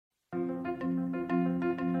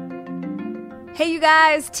Hey, you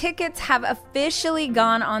guys, tickets have officially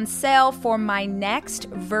gone on sale for my next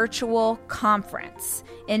virtual conference.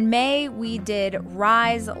 In May, we did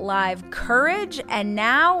Rise Live Courage, and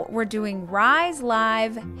now we're doing Rise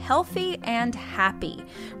Live Healthy and Happy.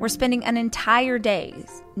 We're spending an entire day,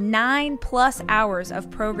 9+ hours of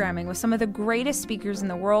programming with some of the greatest speakers in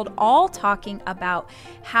the world, all talking about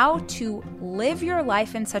how to live your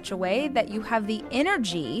life in such a way that you have the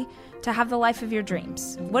energy to have the life of your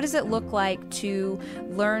dreams. What does it look like to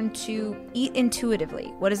learn to eat intuitively?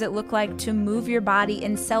 What does it look like to move your body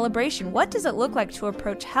in celebration? What does it look like to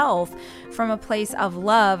approach health from a place of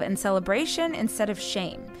love and celebration instead of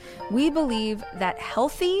shame? We believe that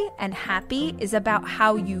healthy and happy is about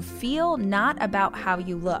how you feel, not about how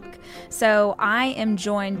you look. So I am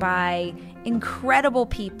joined by incredible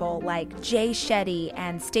people like Jay Shetty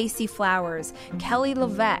and Stacey Flowers, Kelly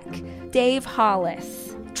LeVeque, Dave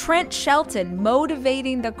Hollis, Trent Shelton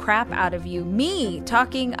motivating the crap out of you, me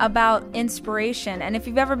talking about inspiration. And if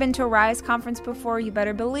you've ever been to a Rise conference before, you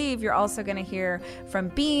better believe you're also going to hear from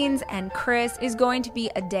Beans and Chris. It's going to be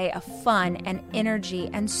a day of fun and energy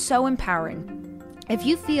and so empowering. If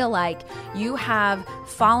you feel like you have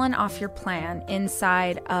fallen off your plan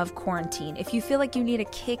inside of quarantine, if you feel like you need a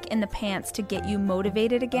kick in the pants to get you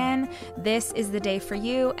motivated again, this is the day for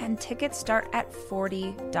you, and tickets start at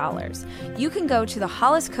 $40. You can go to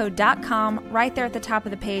theholliscode.com. Right there at the top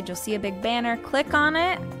of the page, you'll see a big banner. Click on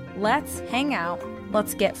it. Let's hang out.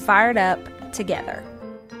 Let's get fired up together.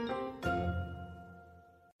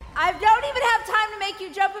 I don't even have time to make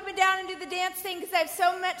you jump up and down and do the dance thing because I have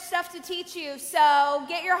so much stuff to teach you. So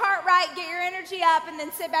get your heart right, get your energy up, and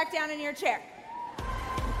then sit back down in your chair.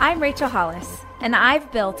 I'm Rachel Hollis, and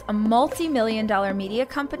I've built a multi-million-dollar media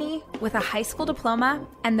company with a high school diploma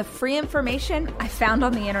and the free information I found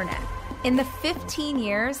on the internet. In the 15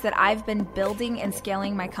 years that I've been building and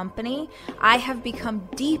scaling my company, I have become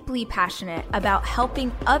deeply passionate about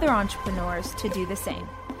helping other entrepreneurs to do the same.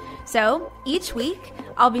 So each week,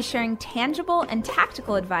 I'll be sharing tangible and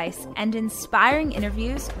tactical advice and inspiring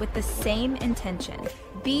interviews with the same intention.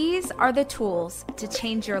 These are the tools to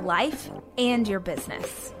change your life and your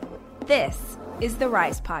business. This is the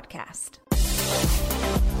Rise Podcast.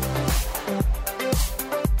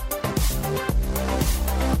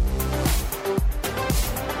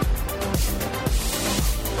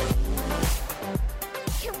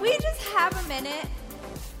 Can we just have a minute?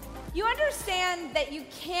 You understand that you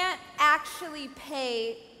can't actually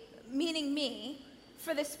pay, meaning me,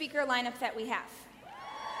 for the speaker lineup that we have.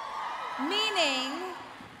 Meaning,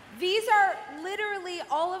 these are literally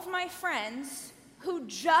all of my friends who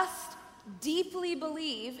just deeply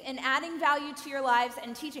believe in adding value to your lives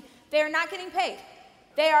and teaching. They are not getting paid.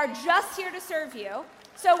 They are just here to serve you.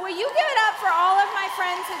 So will you give it up for all of my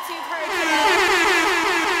friends that you've heard today?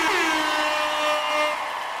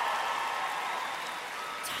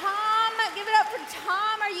 Give it up for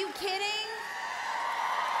Tom. Are you kidding?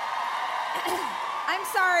 I'm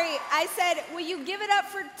sorry. I said, will you give it up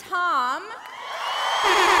for Tom?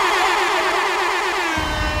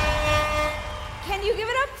 Can you give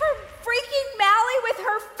it up for freaking Mally with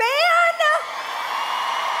her fan?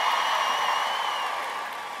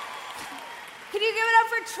 Can you give it up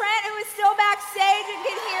for Trent, who is still backstage and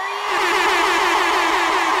can hear you?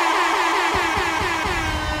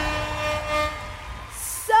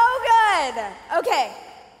 Okay,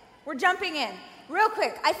 we're jumping in. Real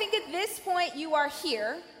quick, I think at this point you are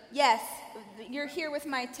here. Yes, you're here with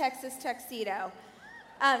my Texas tuxedo.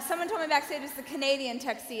 Someone told me backstage it's the Canadian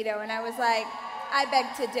tuxedo, and I was like, I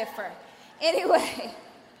beg to differ. Anyway,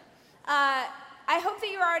 I hope that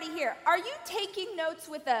you're already here. Are you taking notes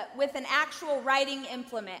with an actual writing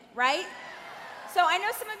implement, right? So I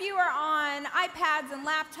know some of you are on iPads and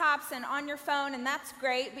laptops and on your phone, and that's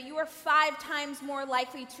great, but you are 5 times more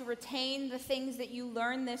likely to retain the things that you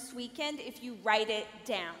learn this weekend if you write it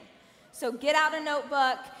down. So get out a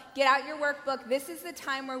notebook, get out your workbook. This is the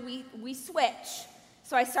time where we switch.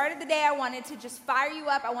 So I started the day, I wanted to just fire you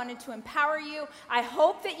up, I wanted to empower you. I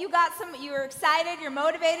hope that you're excited, you're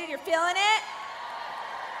motivated, you're feeling it.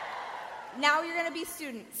 Now you're going to be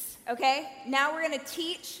students, okay? Now we're going to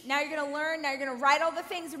teach. Now you're going to learn. Now you're going to write all the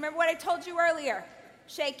things. Remember what I told you earlier?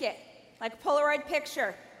 Shake it like a Polaroid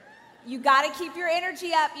picture. You got to keep your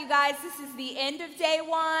energy up, you guys. This is the end of day 1.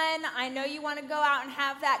 I know you want to go out and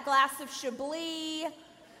have that glass of Chablis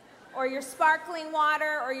or your sparkling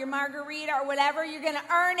water or your margarita or whatever. You're going to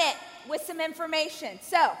earn it with some information.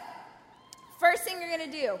 So first thing you're going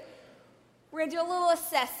to do, we're going to do a little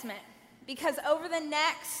assessment. Because over the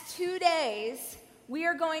next 2 days, we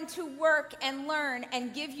are going to work and learn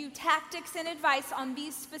and give you tactics and advice on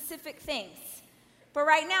these specific things. But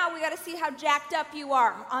right now, we got to see how jacked up you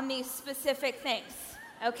are on these specific things,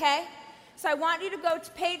 okay? So I want you to go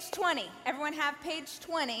to page 20. Everyone have page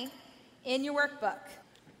 20 in your workbook.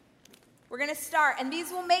 We're going to start, and these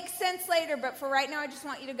will make sense later, but for right now, I just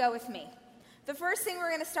want you to go with me. The first thing we're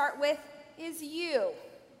going to start with is you,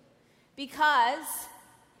 because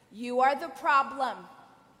you are the problem.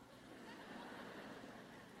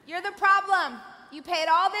 You're the problem. You paid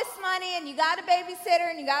all this money, and you got a babysitter,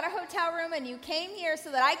 and you got a hotel room, and you came here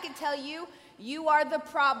so that I could tell you, you are the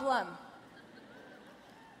problem.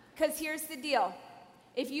 Because here's the deal.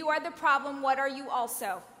 If you are the problem, what are you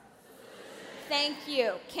also? Thank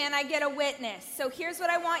you. Can I get a witness? So here's what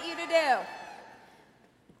I want you to do.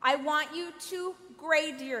 I want you to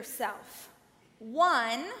grade yourself.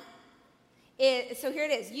 One is, so here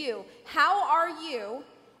it is, you. How are you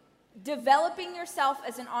developing yourself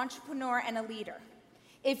as an entrepreneur and a leader?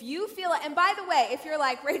 If you feel, and by the way, if you're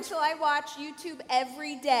like, Rachel, I watch YouTube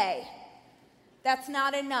every day, that's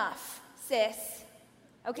not enough, sis.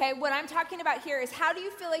 Okay, what I'm talking about here is how do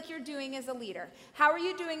you feel like you're doing as a leader? How are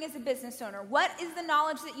you doing as a business owner? What is the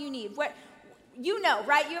knowledge that you need? What you know,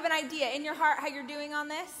 right? You have an idea in your heart how you're doing on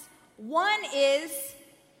this. One is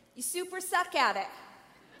you super suck at it.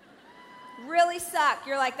 Really suck.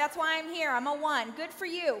 You're like, that's why I'm here. I'm a 1. Good for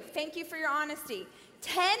you. Thank you for your honesty.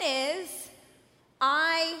 10 is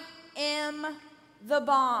I am the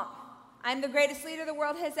bomb. I'm the greatest leader the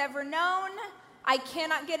world has ever known. I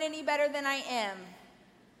cannot get any better than I am.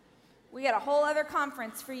 We got a whole other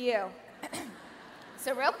conference for you.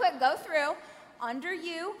 So real quick, go through. Under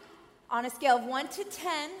you, on a scale of 1 to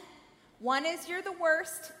 10, 1 is you're the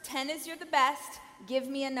worst, 10 is you're the best. Give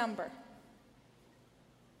me a number.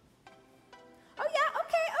 Oh yeah,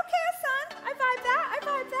 okay, son. I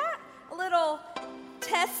vibe that. A little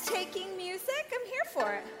test-taking music. I'm here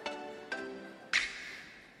for it.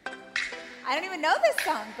 I don't even know this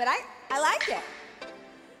song, but I like it.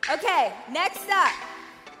 Okay, next up.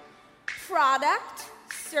 Product,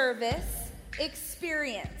 service,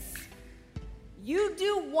 experience. You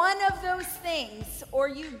do one of those things or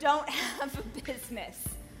you don't have a business.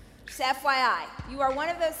 Just FYI, you are one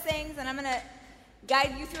of those things, and I'm going to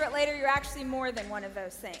guide you through it later. You're actually more than one of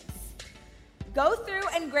those things. Go through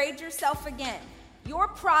and grade yourself again. Your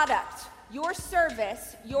product, your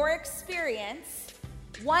service, your experience.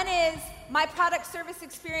 One is, my product service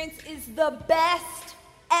experience is the best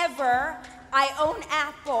ever. I own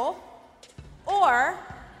Apple. Or,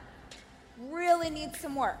 really needs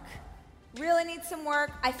some work. Really needs some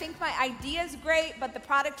work. I think my idea is great, but the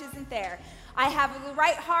product isn't there. I have the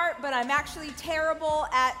right heart, but I'm actually terrible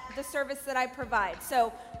at the service that I provide.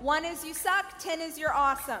 So 1 is you suck, 10 is you're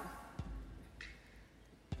awesome.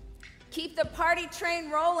 Keep the party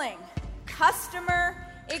train rolling. Customer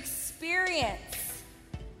experience.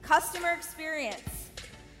 Customer experience.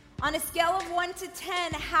 On a scale of 1 to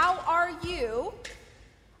 10, how are you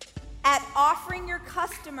at offering your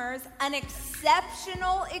customers an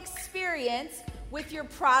exceptional experience with your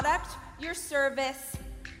product, your service?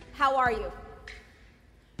 How are you?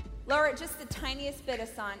 Lower it just the tiniest bit,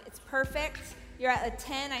 Asan. It's perfect. You're at a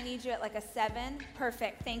 10. I need you at like a 7.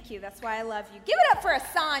 Perfect. Thank you. That's why I love you. Give it up for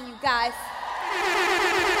Asan, you guys.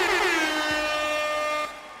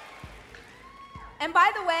 And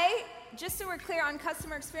by the way, just so we're clear on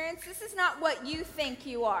customer experience, this is not what you think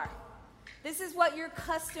you are. This is what your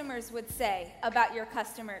customers would say about your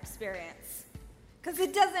customer experience. Because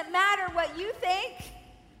it doesn't matter what you think.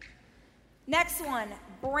 Next one,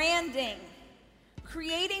 branding.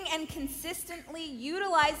 Creating and consistently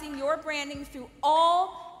utilizing your branding through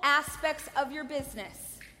all aspects of your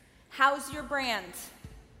business. How's your brand?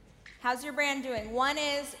 How's your brand doing? 1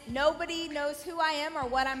 is, nobody knows who I am or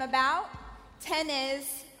what I'm about. 10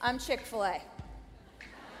 is, I'm Chick-fil-A.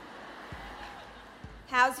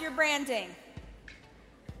 How's your branding?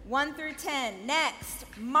 1 through 10. Next,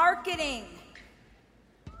 marketing.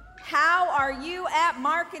 How are you at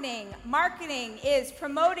marketing? Marketing is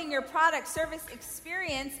promoting your product, service,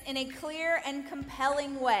 experience in a clear and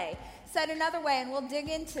compelling way. Said another way, and we'll dig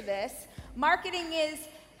into this. Marketing is,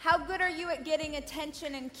 how good are you at getting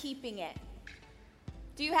attention and keeping it?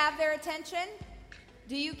 Do you have their attention?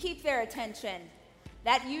 Do you keep their attention?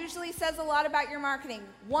 That usually says a lot about your marketing.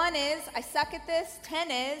 1 is, I suck at this. 10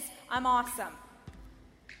 is, I'm awesome.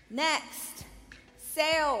 Next,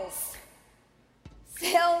 sales.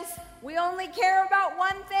 Sales, we only care about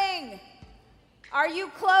one thing. Are you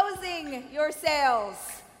closing your sales?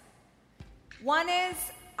 1 is,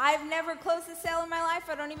 I've never closed a sale in my life.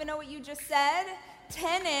 I don't even know what you just said.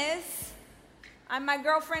 10 is, I'm my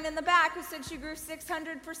girlfriend in the back who said she grew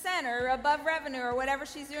 600% or above revenue or whatever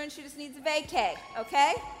she's doing. She just needs a vacay,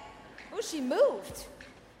 okay? Oh, she moved.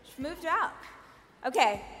 She moved out.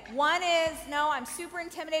 Okay, 1 is, no, I'm super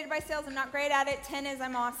intimidated by sales. I'm not great at it. 10 is,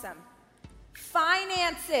 I'm awesome.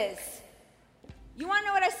 Finances. You want to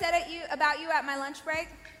know what I said about you at my lunch break?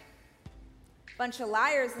 Bunch of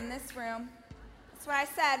liars in this room. That's what I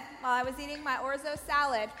said while I was eating my orzo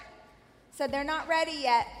salad. Said they're not ready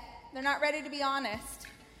yet. They're not ready to be honest.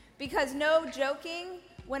 Because no joking,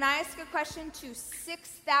 when I ask a question to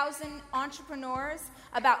 6,000 entrepreneurs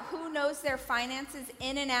about who knows their finances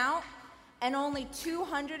in and out, and only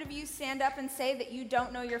 200 of you stand up and say that you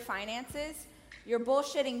don't know your finances, you're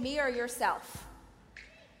bullshitting me or yourself.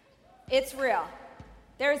 It's real.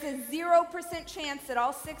 There's a 0% chance that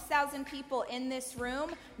all 6,000 people in this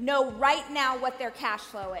room know right now what their cash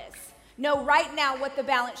flow is, know right now what the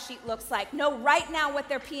balance sheet looks like, know right now what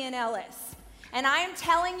their P&L is. And I am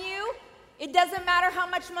telling you, it doesn't matter how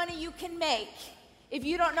much money you can make. If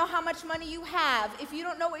you don't know how much money you have, if you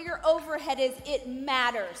don't know what your overhead is, it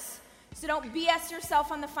matters. So don't BS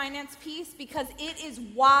yourself on the finance piece, because it is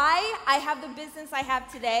why I have the business I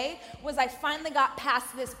have today, was I finally got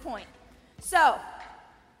past this point. So,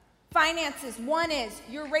 finances. 1 is,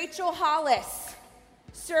 you're Rachel Hollis,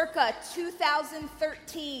 circa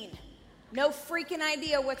 2013. No freaking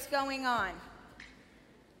idea what's going on.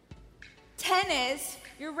 10 is,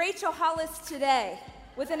 you're Rachel Hollis today,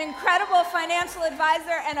 with an incredible financial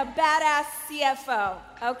advisor and a badass CFO,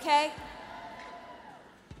 okay?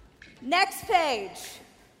 Next page.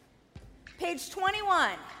 Page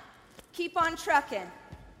 21. Keep on trucking.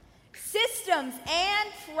 Systems and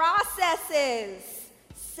processes.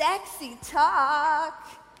 Sexy talk.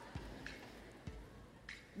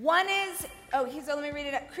 1 is, let me read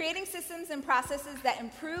it up. Creating systems and processes that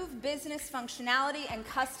improve business functionality and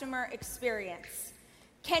customer experience.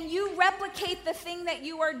 Can you replicate the thing that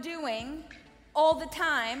you are doing all the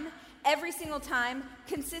time, every single time,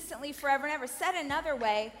 consistently, forever and ever? Said another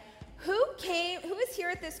way, who is here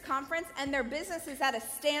at this conference and their business is at a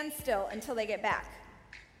standstill until they get back?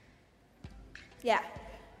 Yeah.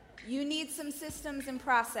 You need some systems and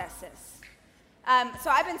processes. So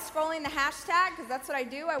I've been scrolling the hashtag because that's what I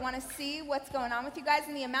do. I want to see what's going on with you guys,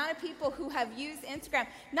 and the amount of people who have used Instagram.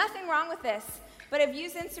 Nothing wrong with this, but have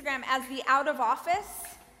used Instagram as the out of office.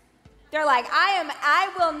 They're like,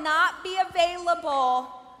 I will not be available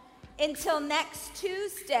until next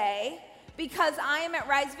Tuesday because I am at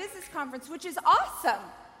Rise Business Conference, which is awesome.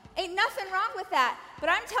 Ain't nothing wrong with that. But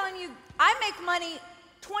I'm telling you, I make money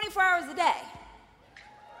 24 hours a day.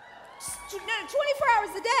 24 hours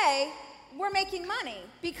a day, we're making money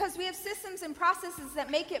because we have systems and processes that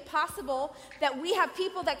make it possible that we have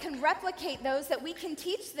people that can replicate those, that we can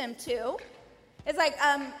teach them to. It's like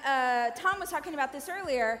Tom was talking about this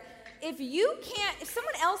earlier. If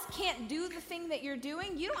someone else can't do the thing that you're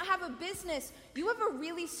doing, you don't have a business. You have a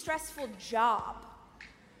really stressful job.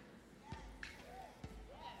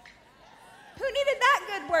 Who needed that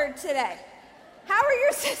good word today? How are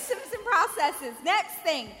your systems and processes? Next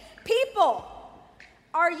thing, people.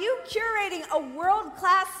 Are you curating a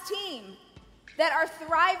world-class team that are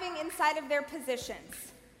thriving inside of their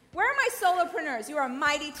positions? Where are my solopreneurs? You are a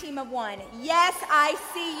mighty team of one. Yes, I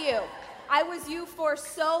see you. I was you for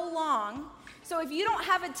so long. So if you don't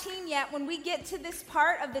have a team yet, when we get to this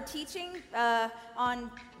part of the teaching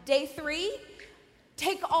on day 3,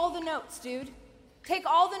 take all the notes, dude. Take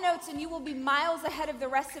all the notes and you will be miles ahead of the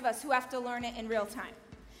rest of us who have to learn it in real time.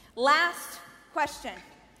 Last question.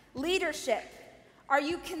 Leadership. Are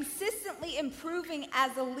you consistently improving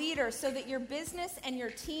as a leader so that your business and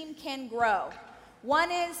your team can grow?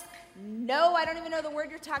 1 is, no, I don't even know the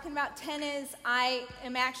word you're talking about. 10 is, I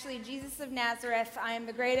am actually Jesus of Nazareth. I am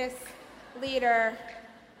the greatest leader,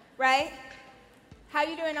 right? How are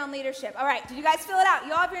you doing on leadership? All right, did you guys fill it out?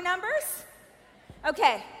 You all have your numbers?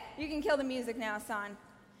 Okay, you can kill the music now, Hassan.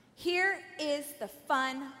 Here is the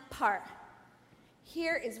fun part.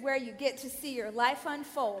 Here is where you get to see your life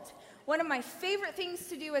unfold. One of my favorite things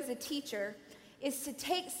to do as a teacher is to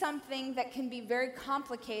take something that can be very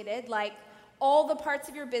complicated, like all the parts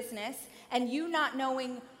of your business, and you not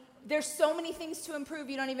knowing, there's so many things to improve,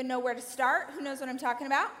 you don't even know where to start. Who knows what I'm talking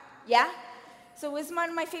about? Yeah? So it was one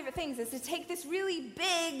of my favorite things, is to take this really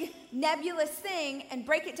big, nebulous thing and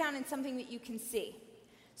break it down in something that you can see.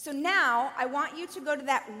 So now, I want you to go to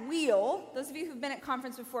that wheel. Those of you who've been at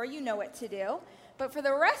conference before, you know what to do. But for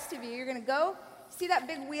the rest of you, you're going to go, see that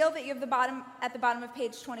big wheel that you have at the bottom of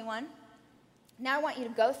page 21? Now I want you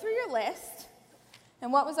to go through your list.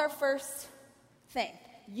 And what was our first thing?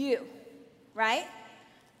 You, right?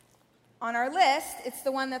 On our list, it's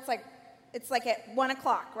the one that's like, it's like at 1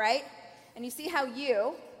 o'clock, right? And you see how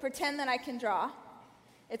you, pretend that I can draw.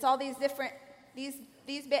 It's all these different, these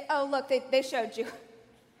oh, look, they showed you.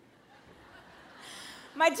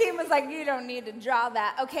 My team was like, you don't need to draw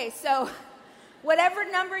that. Okay, so whatever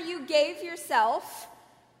number you gave yourself,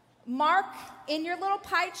 mark in your little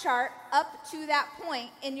pie chart up to that point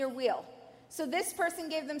in your wheel. So this person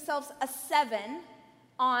gave themselves a 7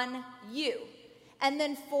 on you. And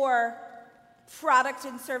then for product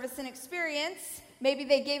and service and experience, maybe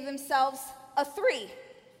they gave themselves a 3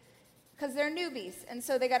 because they're newbies, and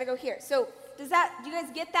so they got to go here. So do you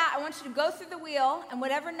guys get that? I want you to go through the wheel, and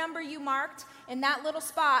whatever number you marked in that little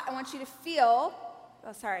spot, I want you to feel,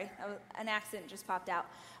 oh, sorry, an accident just popped out.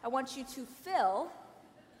 I want you to fill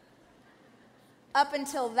up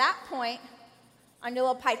until that point on your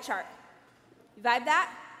little pie chart. You vibe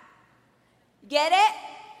that? Get it?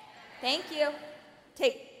 Thank you.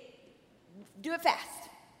 Do it fast.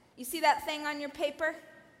 You see that thing on your paper?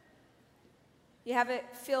 You have it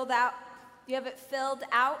filled out? You have it filled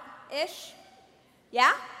out-ish?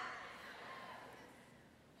 Yeah?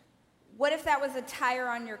 What if that was a tire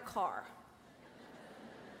on your car?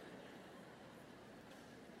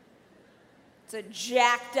 It's a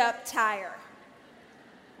jacked up tire,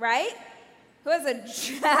 right? Who has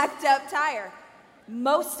a jacked up tire?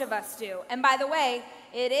 Most of us do. And by the way,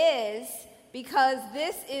 it is because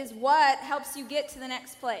this is what helps you get to the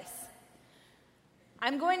next place.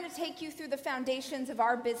 I'm going to take you through the foundations of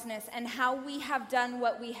our business and how we have done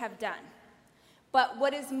what we have done. But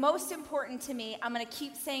what is most important to me, I'm going to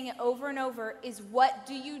keep saying it over and over, is what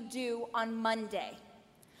do you do on Monday?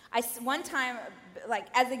 One time, like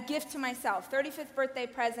as a gift to myself, 35th birthday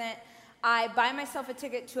present, I buy myself a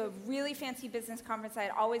ticket to a really fancy business conference I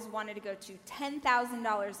had always wanted to go to,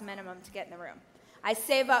 $10,000 minimum to get in the room. I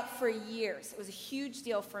save up for years. It was a huge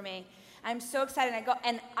deal for me. I'm so excited. I go,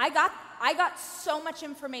 and I got so much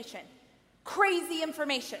information, crazy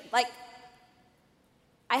information. Like,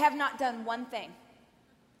 I have not done one thing.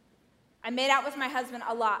 I made out with my husband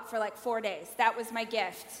a lot for like 4 days. That was my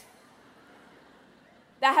gift.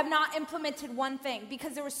 I have not implemented one thing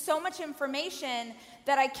because there was so much information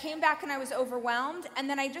that I came back and I was overwhelmed, and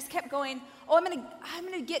then I just kept going, oh, I'm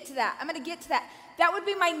gonna get to that. I'm gonna get to that. That would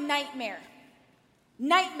be my nightmare.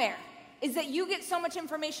 Nightmare is that you get so much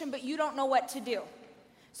information, but you don't know what to do.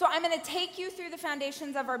 So I'm going to take you through the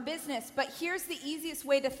foundations of our business, but here's the easiest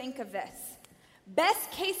way to think of this.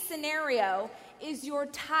 Best case scenario is your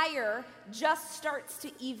tire just starts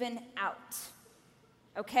to even out.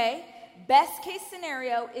 Okay? Best case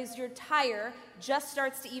scenario is your tire just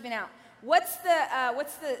starts to even out. What's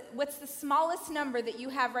the smallest number that you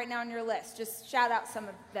have right now on your list? Just shout out some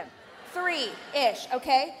of them. 3-ish,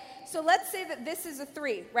 okay? So let's say that this is a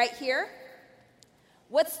 3 right here.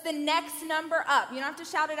 What's the next number up? You don't have to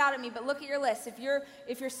shout it out at me, but look at your list. If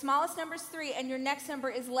your smallest number is 3 and your next number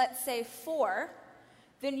is, let's say, 4,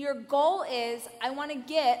 then your goal is, I want to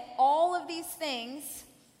get all of these things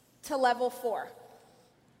to level 4.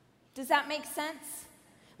 Does that make sense?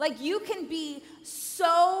 Like, you can be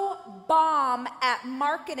so bomb at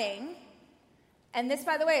marketing, and this,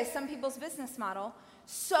 by the way, is some people's business model,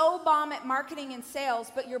 so bomb at marketing and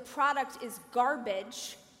sales, but your product is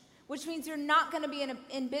garbage, which means you're not going to be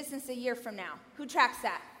in business a year from now. Who tracks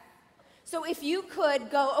that? So if you could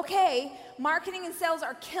go, okay, marketing and sales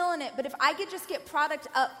are killing it, but if I could just get product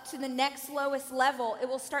up to the next lowest level, it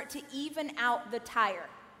will start to even out the tire.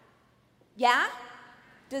 Yeah?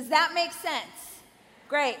 Does that make sense?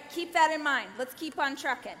 Great. Keep that in mind. Let's keep on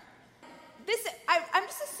trucking. I'm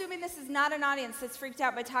just assuming this is not an audience that's freaked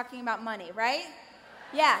out by talking about money, right?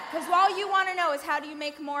 Yeah, because all you want to know is how do you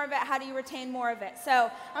make more of it, how do you retain more of it.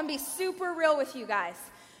 So I'm going to be super real with you guys.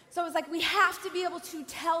 So it's like we have to be able to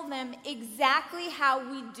tell them exactly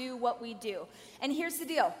how we do what we do. And here's the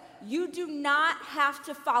deal. You do not have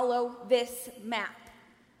to follow this map,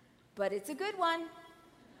 but it's a good one.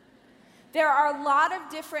 There are a lot of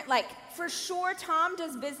different, like, for sure Tom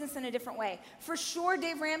does business in a different way. For sure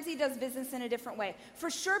Dave Ramsey does business in a different way. For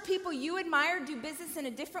sure people you admire do business in a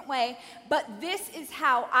different way, but this is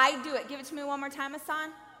how I do it. Give it to me one more time,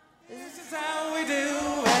 Hassan. This is how we do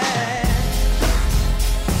it.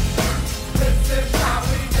 This is how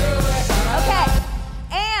we do it. Okay,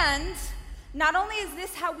 and not only is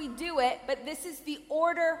this how we do it, but this is the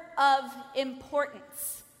order of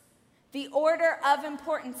importance. The order of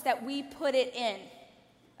importance that we put it in.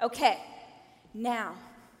 Okay, now,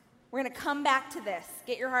 we're going to come back to this.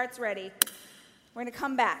 Get your hearts ready. We're going to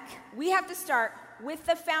come back. We have to start with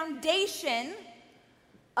the foundation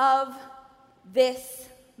of this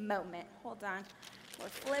moment. Hold on. We're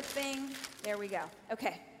flipping. There we go.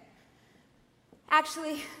 Okay.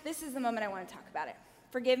 Actually, this is the moment I want to talk about it.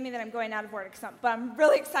 Forgive me that I'm going out of order, but I'm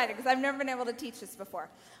really excited because I've never been able to teach this before.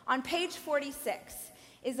 On page 46,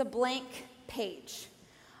 is a blank page.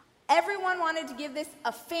 Everyone wanted to give this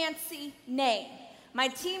a fancy name. My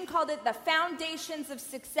team called it the Foundations of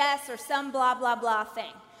Success or some blah, blah, blah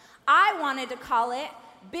thing. I wanted to call it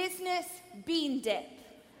Business Bean Dip.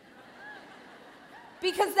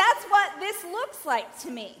 Because that's what this looks like to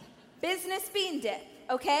me. Business bean dip,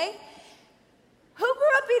 okay? Who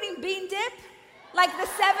grew up eating bean dip? Like the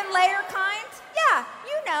 7-layer kind? Yeah,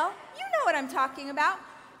 you know what I'm talking about.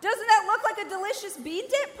 Doesn't that look like a delicious bean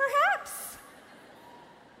dip, perhaps?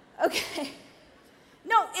 Okay.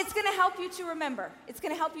 No, it's gonna help you to remember. It's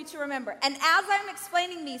gonna help you to remember. And as I'm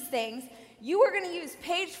explaining these things, you are gonna use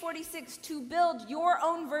page 46 to build your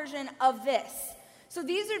own version of this. So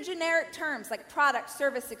these are generic terms like product,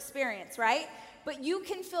 service, experience, right? But you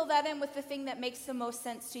can fill that in with the thing that makes the most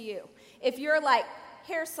sense to you. If you're like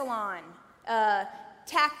hair salon,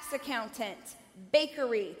 tax accountant,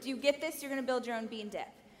 bakery, do you get this? You're gonna build your own bean dip.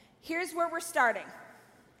 Here's where we're starting.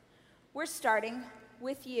 We're starting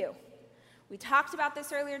with you. We talked about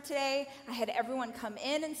this earlier today. I had everyone come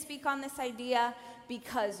in and speak on this idea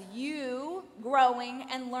because you growing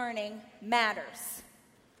and learning matters.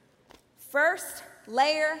 First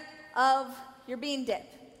layer of your bean dip.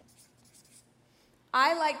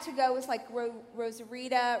 I like to go with like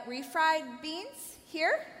Rosarita refried beans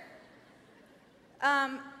here.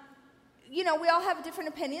 We all have different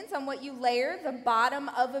opinions on what you layer the bottom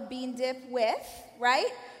of a bean dip with, right?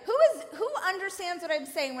 Who understands what I'm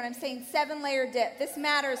saying when I'm saying 7-layer dip? This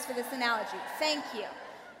matters for this analogy. Thank you.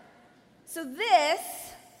 So this,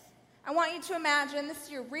 I want you to imagine this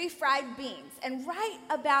is your refried beans. And right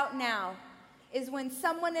about now is when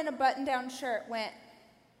someone in a button-down shirt went,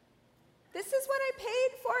 "This is what I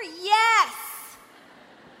paid for?" Yes!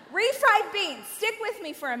 Refried beans. Stick with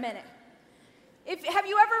me for a minute. Have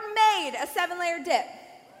you ever made a 7-layer dip?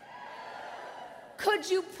 Could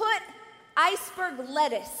you put iceberg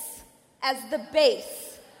lettuce as the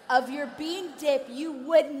base of your bean dip? You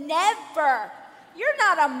would never. You're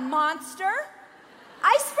not a monster.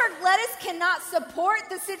 Iceberg lettuce cannot support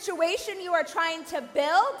the situation you are trying to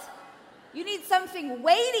build. You need something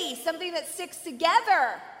weighty, something that sticks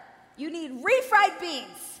together. You need refried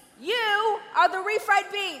beans. You are the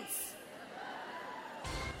refried beans.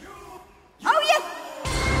 Oh, yeah.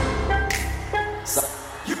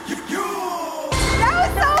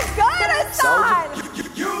 That was so good, Hassan.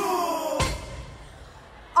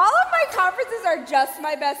 All of my conferences are just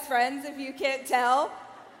my best friends, if you can't tell.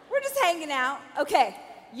 We're just hanging out. Okay,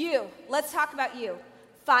 you. Let's talk about you.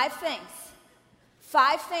 5 things.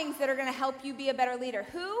 5 things that are going to help you be a better leader.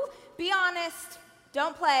 Who, be honest,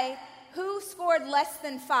 don't play, who scored less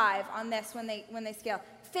than 5 on this when they scale?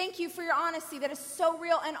 Thank you for your honesty. That is so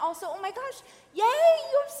real. And also, oh my gosh, yay,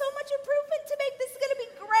 you have so much improvement to make. This is going to be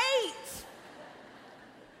great.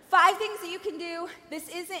 5 things that you can do. This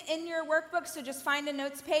isn't in your workbook, so just find a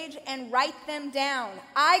notes page and write them down.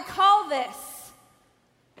 I call this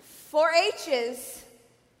 4 H's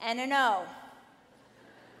and an O.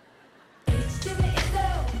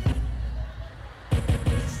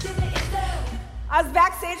 I was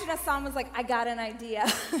backstage and Hassan was like, "I got an idea."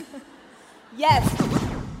 Yes.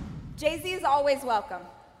 Jay-Z is always welcome.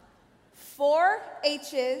 4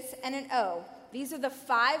 H's and an O. These are the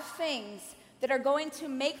 5 things that are going to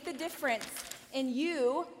make the difference in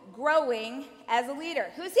you growing as a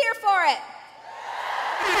leader. Who's here for it?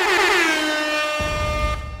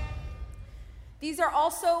 These are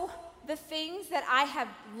also the things that I have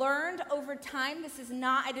learned over time.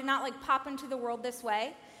 I did not like pop into the world this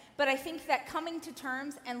way, but I think that coming to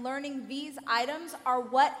terms and learning these items are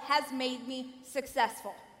what has made me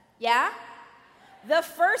successful. Yeah? The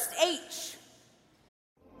first H.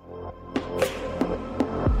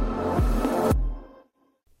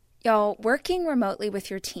 Y'all, working remotely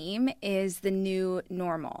with your team is the new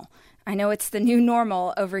normal. I know it's the new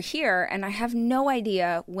normal over here, and I have no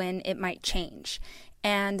idea when it might change.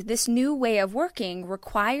 And this new way of working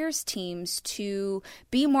requires teams to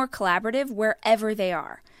be more collaborative wherever they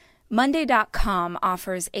are. Monday.com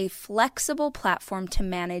offers a flexible platform to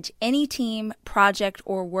manage any team, project,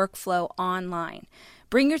 or workflow online.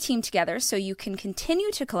 Bring your team together so you can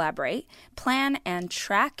continue to collaborate, plan, and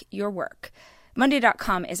track your work.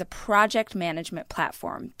 Monday.com is a project management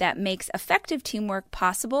platform that makes effective teamwork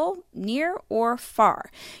possible near or far.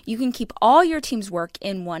 You can keep all your team's work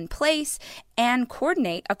in one place and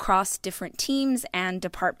coordinate across different teams and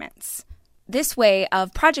departments. This way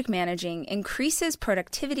of project managing increases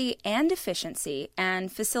productivity and efficiency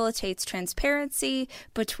and facilitates transparency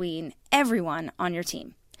between everyone on your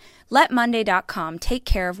team. Let Monday.com take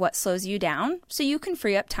care of what slows you down so you can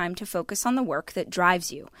free up time to focus on the work that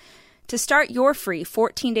drives you. To start your free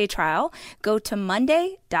 14-day trial, go to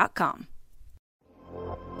monday.com.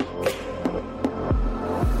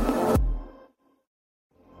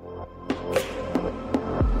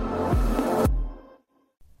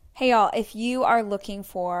 Hey y'all, if you are looking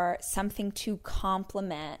for something to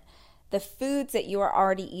complement the foods that you are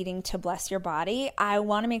already eating to bless your body, I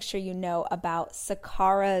want to make sure you know about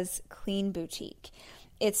Sakara's Clean Boutique.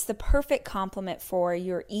 It's the perfect complement for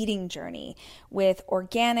your eating journey with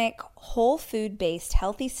organic, whole food-based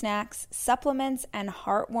healthy snacks, supplements, and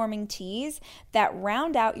heartwarming teas that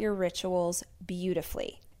round out your rituals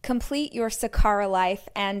beautifully. Complete your Sakara life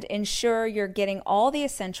and ensure you're getting all the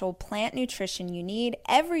essential plant nutrition you need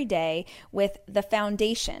every day with The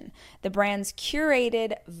Foundation, the brand's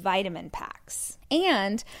curated vitamin packs.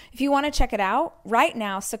 And if you want to check it out, right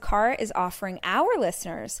now, Sakara is offering our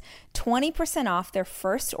listeners 20% off their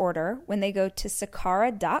first order when they go to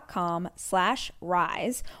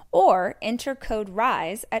sakara.com/rise or enter code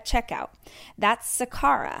RISE at checkout. That's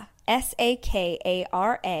Sakara,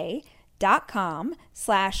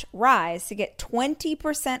 sakara.com/rise to get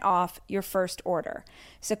 20% off your first order.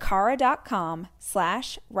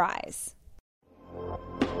 Sakara.com/rise.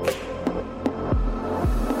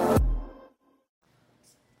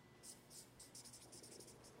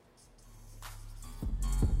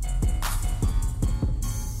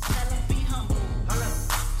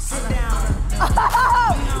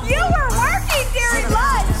 You were working during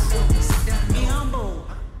lunch.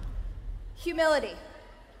 Humility.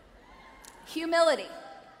 Humility.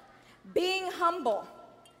 Being humble.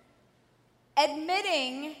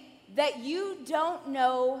 Admitting that you don't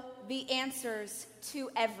know the answers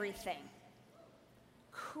to everything.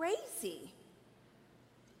 Crazy.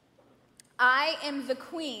 I am the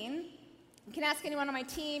queen. You can ask anyone on my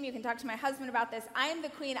team. You can talk to my husband about this. I am the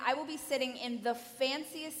queen. I will be sitting in the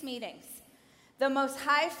fanciest meetings, the most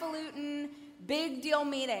highfalutin, big deal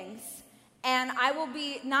meetings, and I will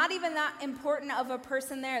be not even that important of a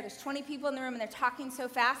person there. There's 20 people in the room, and they're talking so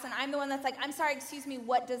fast, and I'm the one that's like, I'm sorry, excuse me,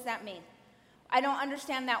 what does that mean? I don't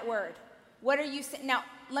understand that word. What are you saying? Now,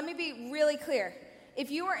 let me be really clear.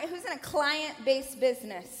 Who's in a client-based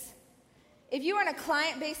business? If you are in a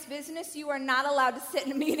client-based business, you are not allowed to sit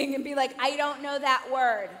in a meeting and be like, I don't know that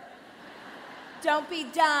word. Don't be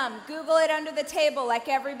dumb. Google it under the table like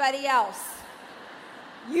everybody else.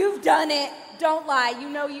 You've done it. Don't lie. You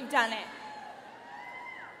know you've done it.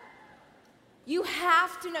 You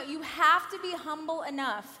have to know. You have to be humble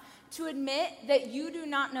enough to admit that you do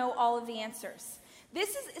not know all of the answers.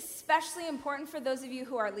 This is especially important for those of you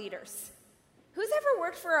who are leaders. Who's ever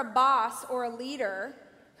worked for a boss or a leader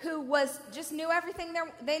who just knew everything,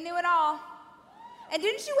 they knew it all? And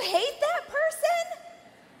didn't you hate that person?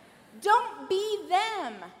 Don't be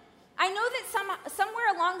them. I know that somewhere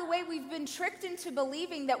along the way we've been tricked into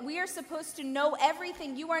believing that we are supposed to know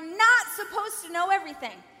everything. You are not supposed to know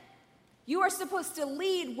everything. You are supposed to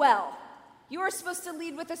lead well. You are supposed to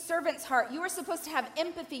lead with a servant's heart. You are supposed to have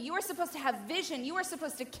empathy. You are supposed to have vision. You are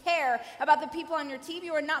supposed to care about the people on your team.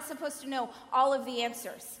 You are not supposed to know all of the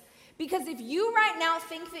answers. Because if you right now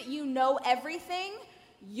think that you know everything,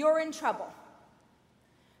 you're in trouble.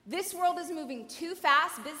 This world is moving too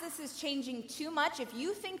fast. Business is changing too much. If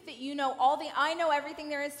you think that you know I know everything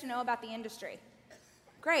there is to know about the industry,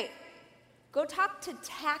 great. Go talk to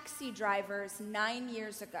taxi drivers 9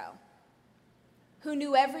 years ago who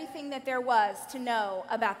knew everything that there was to know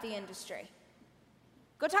about the industry.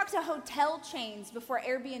 Go talk to hotel chains before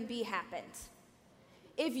Airbnb happened.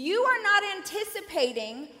 If you are not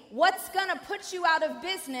anticipating what's going to put you out of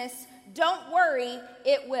business, don't worry,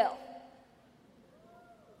 it will.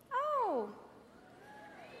 Oh.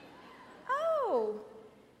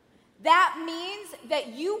 That means that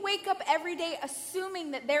you wake up every day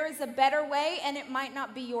assuming that there is a better way and it might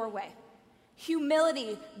not be your way.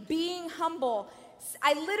 Humility, being humble.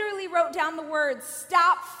 I literally wrote down the words,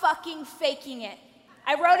 stop fucking faking it.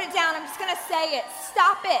 I wrote it down. I'm just going to say it.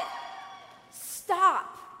 Stop it.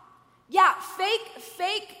 Stop. Yeah,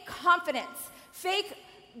 fake confidence. Fake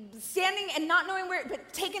standing and not knowing where,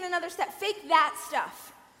 but taking another step. Fake that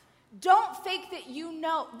stuff. Don't fake that you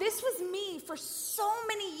know. This was me for so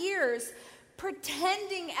many years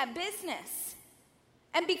pretending at business.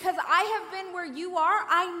 And because I have been where you are,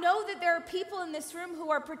 I know that there are people in this room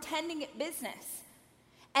who are pretending at business.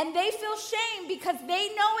 And they feel shame because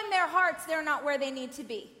they know in their hearts they're not where they need to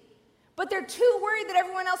be. But they're too worried that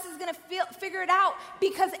everyone else is going to figure it out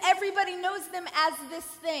because everybody knows them as this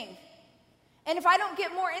thing. And if I don't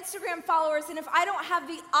get more Instagram followers and if I don't have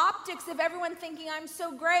the optics of everyone thinking I'm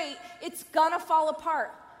so great, it's gonna fall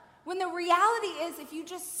apart. When the reality is if you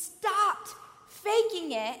just stopped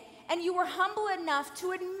faking it and you were humble enough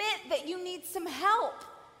to admit that you need some help,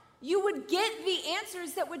 you would get the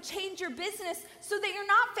answers that would change your business so that you're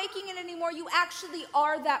not faking it anymore. You actually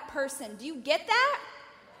are that person. Do you get that?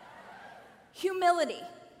 Humility.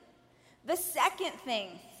 The second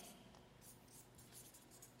thing.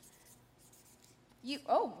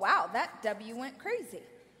 Oh, wow, that W went crazy.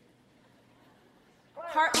 Work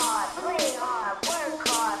hard, play hard, work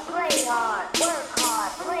hard, play hard, work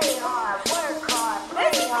hard, play hard, work hard,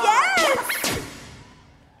 play hard. Yes!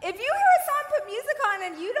 If you hear a song, put music on,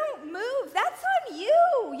 and you don't move, that's on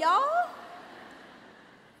you, y'all.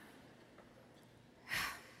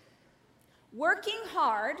 Working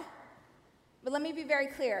hard, but let me be very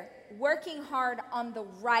clear, working hard on the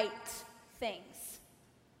right things.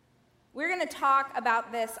 We're going to talk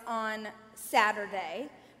about this on Saturday,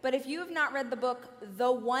 but if you have not read the book,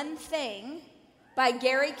 The One Thing by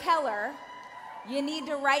Gary Keller, you need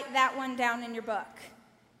to write that one down in your book.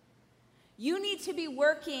 You need to be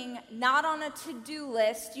working not on a to-do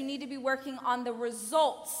list, you need to be working on the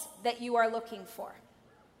results that you are looking for.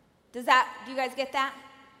 Do you guys get that?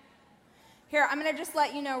 Here, I'm going to just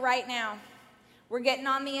let you know right now, we're getting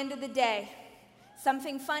on the end of the day.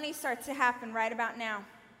 Something funny starts to happen right about now.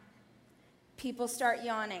 People start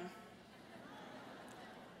yawning.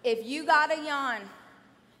 If you got a yawn,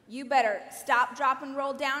 you better stop, drop, and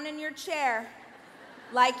roll down in your chair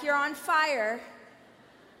like you're on fire.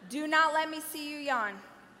 Do not let me see you yawn.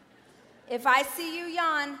 If I see you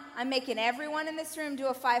yawn, I'm making everyone in this room do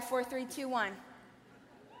a 5, 4, 3, 2, 1.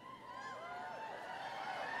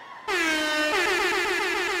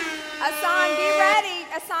 Hassan, be ready.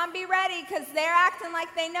 Hassan, be ready, because they're acting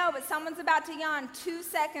like they know, but someone's about to yawn 2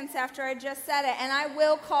 seconds after I just said it, and I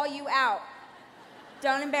will call you out.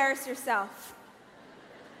 Don't embarrass yourself.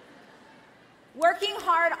 Working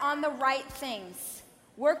hard on the right things.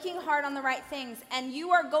 Working hard on the right things. And you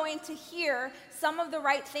are going to hear some of the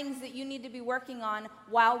right things that you need to be working on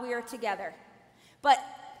while we are together. But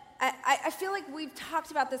I feel like we've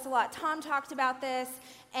talked about this a lot. Tom talked about this,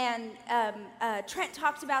 and Trent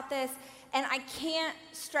talked about this, and I can't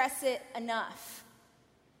stress it enough.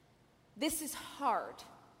 This is hard.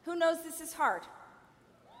 Who knows this is hard?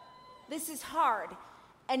 This is hard.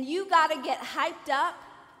 And you got to get hyped up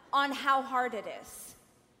on how hard it is.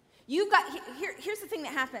 Here's the thing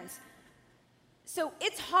that happens. So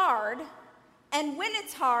it's hard, and when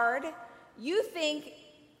it's hard, you think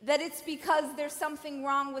that it's because there's something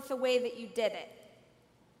wrong with the way that you did it.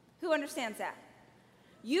 Who understands that?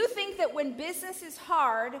 You think that when business is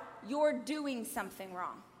hard, you're doing something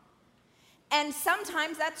wrong. And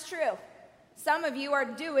sometimes that's true. Some of you are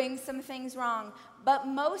doing some things wrong, but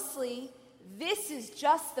mostly this is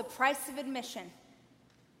just the price of admission.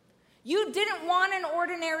 You didn't want an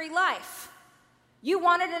ordinary life. You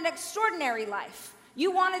wanted an extraordinary life.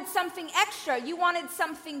 You wanted something extra. You wanted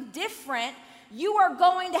something different. You are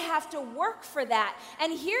going to have to work for that.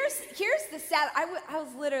 And here's the sad,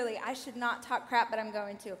 I should not talk crap, but I'm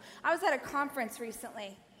going to. I was at a conference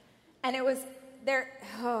recently, and it was there,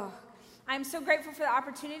 I'm so grateful for the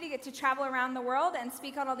opportunity to get to travel around the world and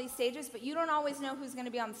speak on all these stages, but you don't always know who's going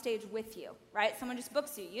to be on the stage with you, right? Someone just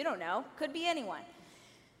books you. You don't know. Could be anyone.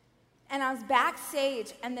 And I was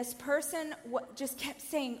backstage, and this person just kept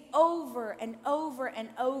saying over and over and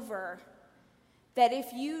over that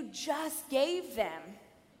if you just gave them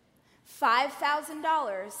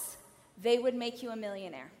 $5,000, they would make you a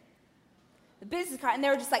millionaire. The business card, and they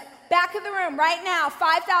were just like, back of the room right now,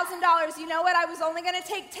 $5,000. You know what? I was only going to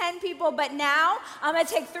take 10 people, but now I'm going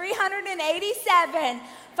to take 387,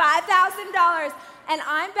 $5,000. And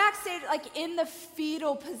I'm backstage, like, in the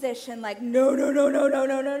fetal position, like, no,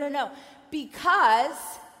 because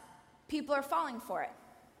people are falling for it.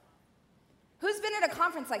 Who's been at a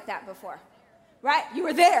conference like that before? Right? You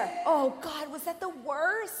were there. Oh, God, was that the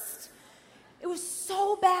worst? It was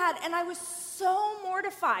so bad, and I was so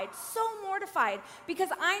mortified, because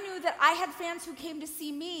I knew that I had fans who came to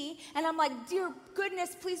see me, and I'm like, dear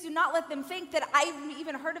goodness, please do not let them think that I've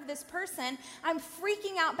even heard of this person. I'm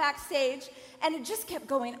freaking out backstage, and it just kept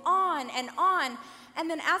going on and on. And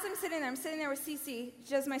then as I'm sitting there with Cece, she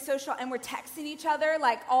does my social, and we're texting each other,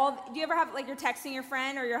 do you ever have, like, you're texting your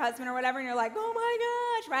friend or your husband or whatever, and you're like, oh my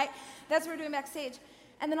gosh, right? That's what we're doing backstage.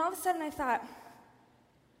 And then all of a sudden I thought,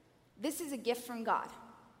 this is a gift from God.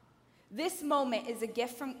 This moment is a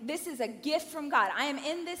gift from God. I am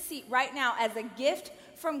in this seat right now as a gift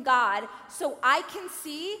from God, so I can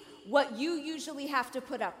see what you usually have to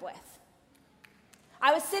put up with.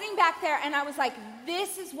 I was sitting back there, and I was like,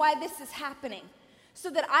 this is why this is happening. So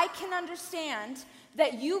that I can understand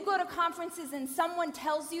that you go to conferences and someone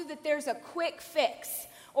tells you that there's a quick fix,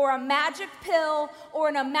 or a magic pill or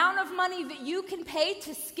an amount of money that you can pay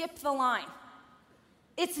to skip the line.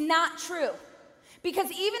 It's not true.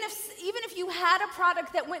 Because even if you had a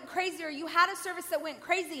product that went crazy or you had a service that went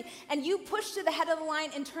crazy and you pushed to the head of the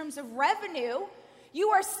line in terms of revenue, you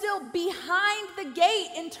are still behind the gate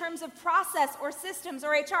in terms of process or systems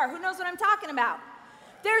or HR. Who knows what I'm talking about?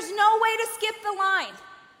 There's no way to skip the line.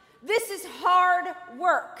 This is hard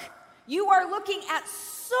work. You are looking at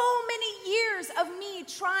so many years of me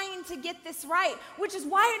trying to get this right, which is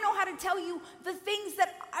why I know how to tell you the things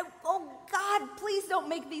that oh God, please don't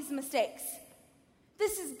make these mistakes.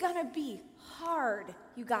 This is gonna be hard,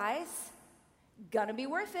 you guys. Gonna be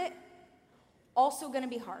worth it. Also gonna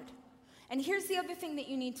be hard. And here's the other thing that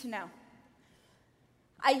you need to know.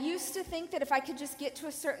 I used to think that if I could just get to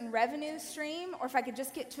a certain revenue stream, or if I could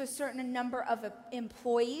just get to a certain number of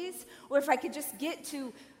employees, or if I could just get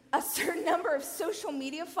to a certain number of social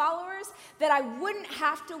media followers, that I wouldn't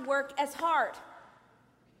have to work as hard.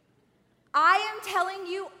 I am telling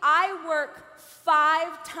you, I work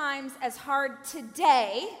 5 times as hard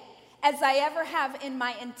today as I ever have in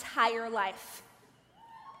my entire life.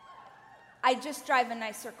 I just drive a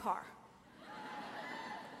nicer car.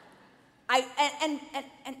 I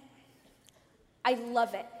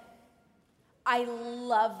love it. I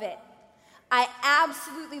love it. I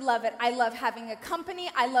absolutely love it. I love having a company.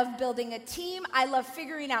 I love building a team. I love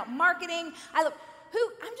figuring out marketing. I'm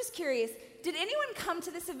just curious, did anyone come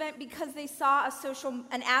to this event because they saw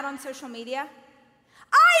an ad on social media?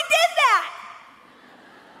 I did that!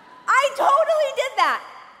 I totally did that.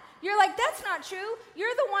 You're like, that's not true.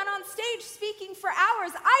 You're the one on stage speaking for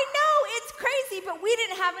hours. I know, it's crazy, but we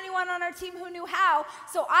didn't have anyone on our team who knew how.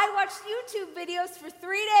 So I watched YouTube videos for 3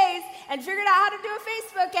 days and figured out how to do a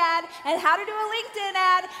Facebook ad and how to do a LinkedIn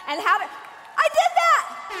ad and I did that!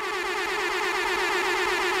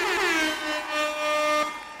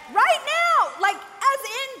 Right now, like as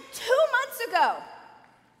in 2 months ago.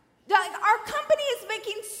 Our company is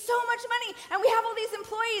making so much money, and we have all these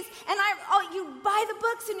employees, and you buy the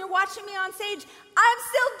books and you're watching me on stage. I'm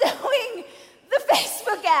still doing the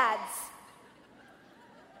Facebook ads.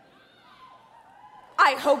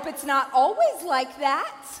 I hope it's not always like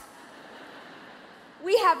that.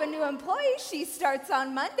 We have a new employee. She starts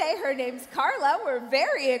on Monday. Her name's Carla. We're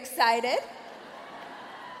very excited.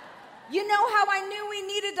 You know how I knew we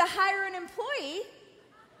needed to hire an employee?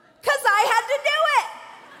 Because I had to do it.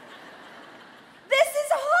 This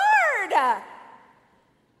is hard.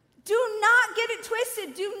 Do not get it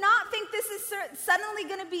twisted. Do not think this is suddenly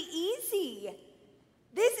going to be easy.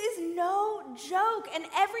 This is no joke. And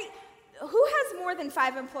who has more than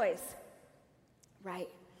 5 employees? Right.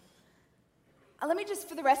 Let me just,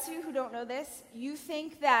 for the rest of you who don't know this, you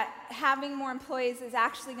think that having more employees is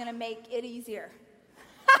actually going to make it easier.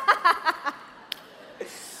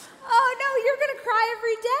 Oh no, you're going to cry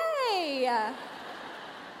every day.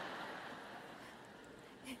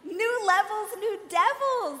 New levels, new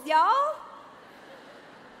devils, y'all.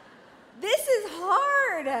 This is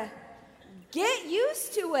hard. Get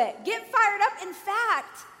used to it. Get fired up. In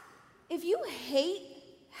fact, if you hate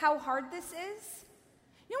how hard this is,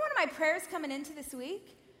 you know, one of my prayers coming into this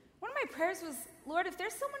week, one of my prayers was, Lord, if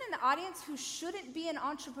there's someone in the audience who shouldn't be an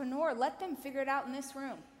entrepreneur, let them figure it out in this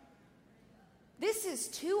room. This is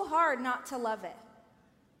too hard not to love it.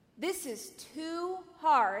 This is too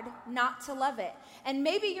hard not to love it. And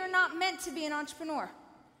maybe you're not meant to be an entrepreneur.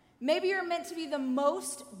 Maybe you're meant to be the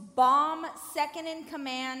most bomb second in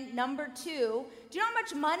command, number 2. Do you know how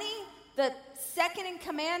much money the second in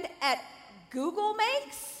command at Google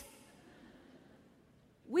makes?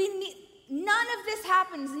 None of this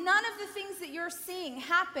happens. None of the things that you're seeing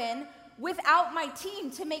happen without my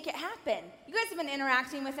team to make it happen. You guys have been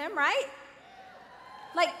interacting with him, right?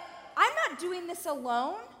 Like, I'm not doing this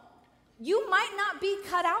alone. You might not be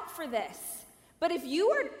cut out for this. But if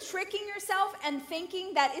you are tricking yourself and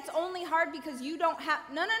thinking that it's only hard because you don't have,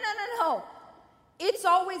 no. It's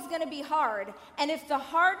always going to be hard. And if the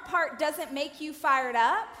hard part doesn't make you fired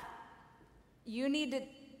up, you need to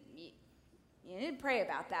pray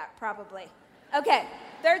about that, probably. Okay,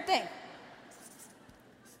 third thing.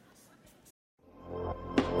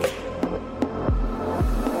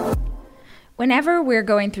 Whenever we're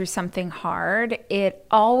going through something hard, it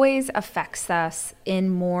always affects us in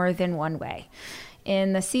more than one way.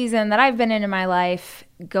 In the season that I've been in my life,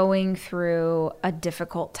 going through a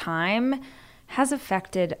difficult time has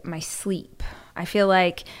affected my sleep. I feel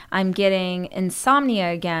like I'm getting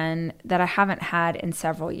insomnia again that I haven't had in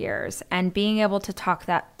several years. And being able to talk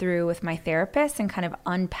that through with my therapist and kind of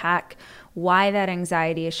unpack why that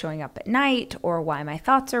anxiety is showing up at night, or why my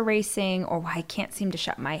thoughts are racing, or why I can't seem to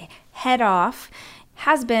shut my head off,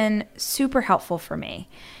 has been super helpful for me.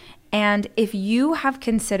 And if you have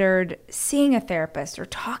considered seeing a therapist or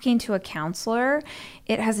talking to a counselor,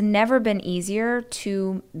 it has never been easier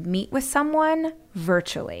to meet with someone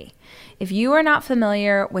virtually. If you are not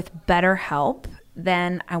familiar with BetterHelp,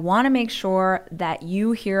 then I want to make sure that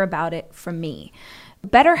you hear about it from me.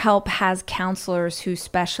 BetterHelp has counselors who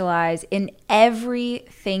specialize in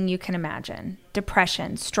everything you can imagine: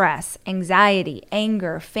 depression, stress, anxiety,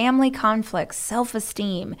 anger, family conflicts,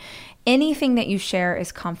 self-esteem. Anything that you share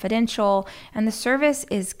is confidential, and the service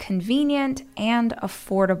is convenient and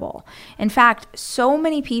affordable. In fact, so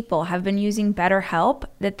many people have been using BetterHelp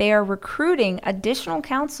that they are recruiting additional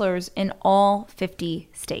counselors in all 50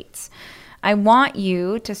 states. I want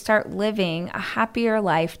you to start living a happier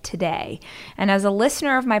life today. And as a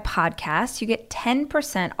listener of my podcast, you get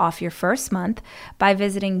 10% off your first month by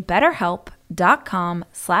visiting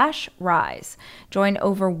betterhelp.com/rise. Join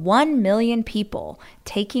over 1 million people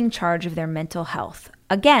taking charge of their mental health.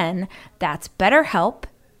 Again, that's BetterHelp,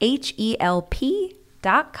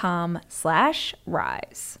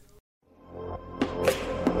 HELP.com/rise.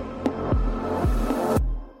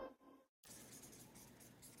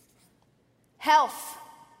 Health,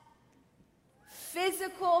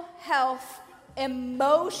 physical health,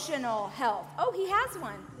 emotional health. Oh, he has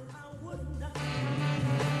one.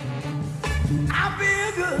 I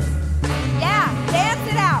feel good. Yeah,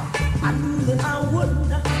 dance it out. I knew that I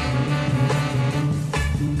wouldn't.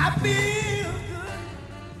 I feel good.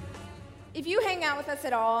 If you hang out with us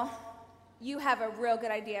at all, you have a real good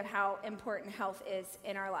idea of how important health is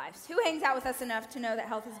in our lives. Who hangs out with us enough to know that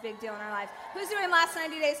health is a big deal in our lives? Who's doing last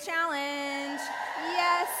 90 days challenge?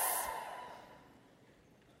 Yes.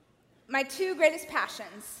 My two greatest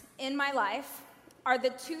passions in my life are the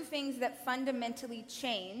two things that fundamentally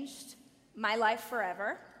changed my life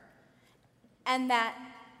forever, and that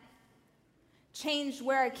changed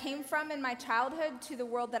where I came from in my childhood to the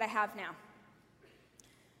world that I have now.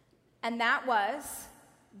 And that was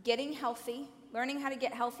getting healthy, learning how to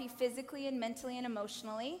get healthy physically and mentally and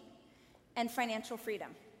emotionally, and financial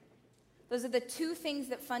freedom. Those are the two things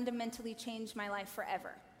that fundamentally changed my life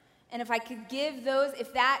forever. And if I could give those,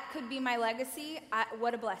 if that could be my legacy,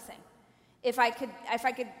 what a blessing. If I could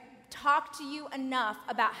talk to you enough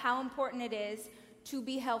about how important it is to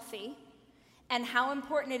be healthy and how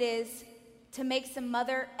important it is to make some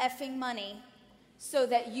mother effing money so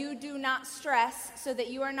that you do not stress, so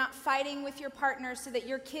that you are not fighting with your partner, so that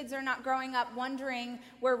your kids are not growing up wondering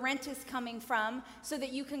where rent is coming from, so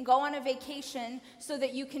that you can go on a vacation, so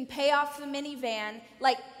that you can pay off the minivan.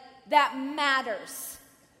 Like, that matters.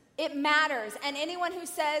 It matters. And anyone who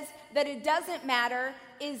says that it doesn't matter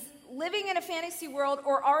is living in a fantasy world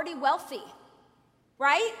or already wealthy,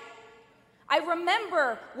 right? I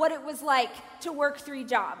remember what it was like to work 3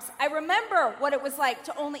 jobs. I remember what it was like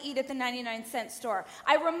to only eat at the 99-cent store.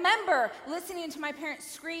 I remember listening to my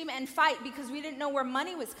parents scream and fight because we didn't know where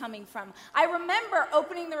money was coming from. I remember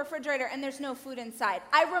opening the refrigerator and there's no food inside.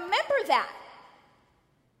 I remember that.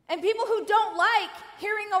 And people who don't like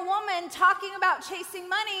hearing a woman talking about chasing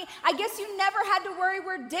money, I guess you never had to worry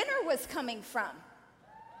where dinner was coming from.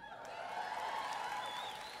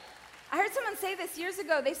 I heard someone say this years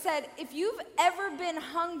ago. They said, if you've ever been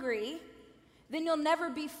hungry, then you'll never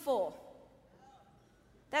be full.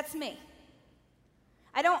 That's me.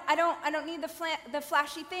 I don't need the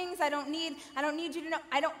flashy things. I don't need you to know.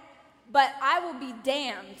 But I will be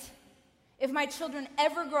damned if my children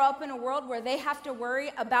ever grow up in a world where they have to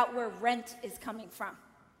worry about where rent is coming from.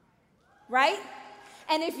 Right?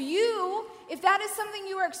 And if that is something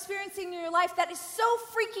you are experiencing in your life, that is so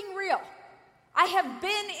freaking real. I have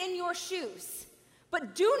been in your shoes,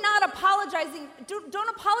 but don't apologize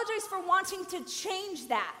for wanting to change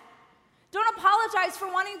that. Don't apologize for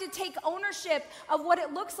wanting to take ownership of what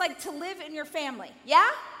it looks like to live in your family.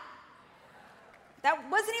 Yeah? That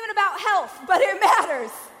wasn't even about health, but it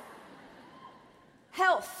matters.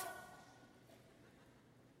 Health.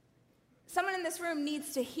 Someone in this room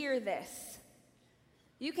needs to hear this.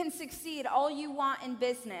 You can succeed all you want in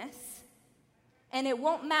business, and it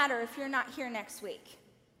won't matter if you're not here next week.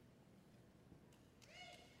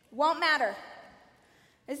 Won't matter.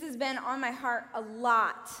 This has been on my heart a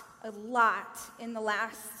lot in the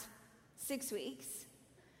last 6 weeks.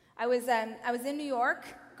 I was in New York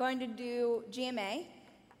going to do GMA.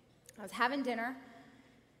 I was having dinner,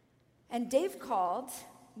 and Dave called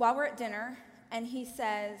while we're at dinner, and he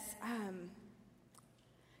says,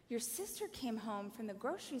 your sister came home from the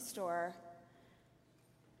grocery store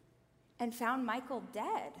and found Michael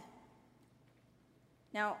dead.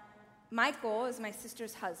 Now, Michael is my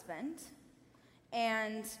sister's husband,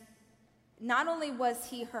 and not only was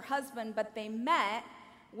he her husband, but they met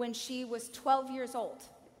when she was 12 years old.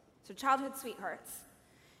 So childhood sweethearts.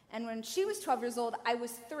 And when she was 12 years old, I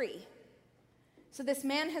was 3. So this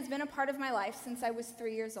man has been a part of my life since I was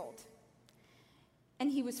 3 years old.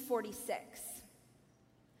 And he was 46.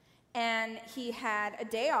 And he had a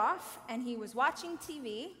day off, and he was watching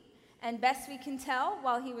TV. And best we can tell,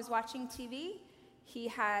 while he was watching TV, he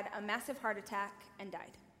had a massive heart attack and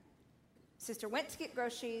died. Sister went to get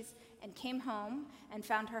groceries and came home and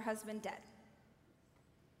found her husband dead.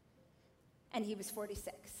 And he was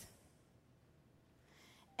 46.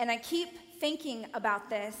 And I keep thinking about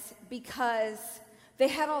this because they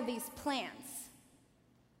had all these plans.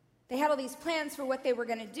 They had all these plans for what they were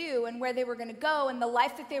going to do and where they were going to go and the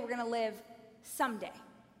life that they were going to live someday.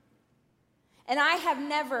 And I have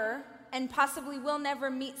never, and possibly will never,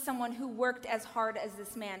 meet someone who worked as hard as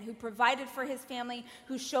this man, who provided for his family,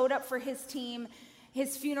 who showed up for his team.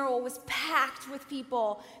 His funeral was packed with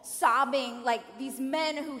people sobbing, like these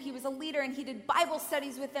men who he was a leader, and he did Bible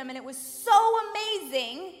studies with them, and it was so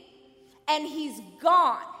amazing, and he's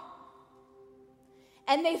gone.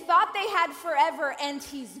 And they thought they had forever, and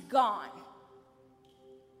he's gone.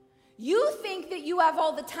 You think that you have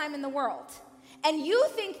all the time in the world, and you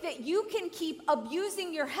think that you can keep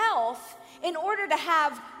abusing your health in order to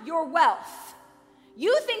have your wealth.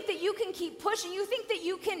 You think that you can keep pushing. You think that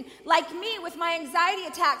you can, like me with my anxiety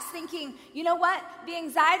attacks, thinking, you know what? The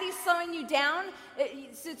anxiety is slowing you down.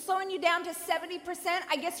 It's slowing you down to 70%.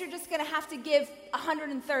 I guess you're just going to have to give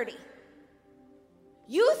 130.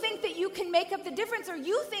 You think that you can make up the difference, or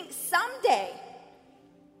you think someday,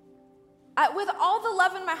 with all the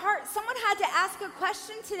love in my heart, someone had to ask a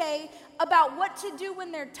question today about what to do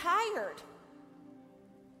when they're tired.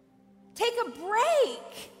 Take a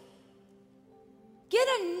break. Get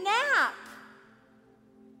a nap.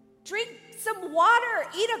 Drink some water.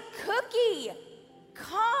 Eat a cookie.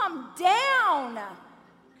 Calm down.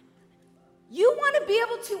 You want to be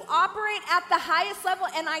able to operate at the highest level,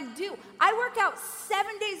 and I do. I work out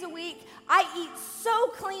 7 days a week. I eat so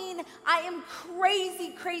clean. I am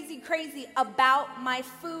crazy, crazy, crazy about my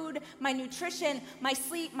food, my nutrition, my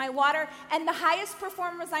sleep, my water. And the highest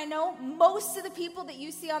performers I know, most of the people that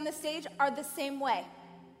you see on the stage are the same way.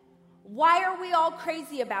 Why are we all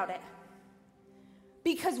crazy about it?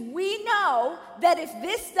 Because we know that if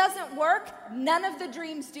this doesn't work, none of the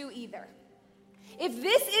dreams do either. If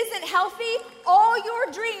this isn't healthy, all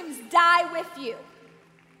your dreams die with you.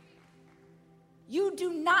 You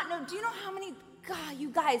do not know. Do you know how many, God, you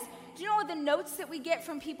guys, do you know the notes that we get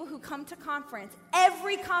from people who come to conference,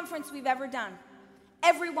 every conference we've ever done,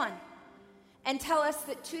 everyone, and tell us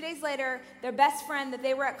that 2 days later, their best friend that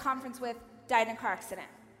they were at conference with died in a car accident.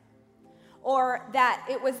 Or that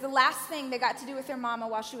it was the last thing they got to do with their mama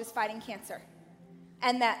while she was fighting cancer.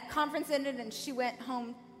 And that conference ended and she went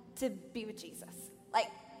home to be with Jesus. Like,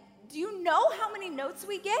 do you know how many notes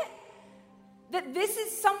we get? That this is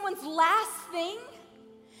someone's last thing?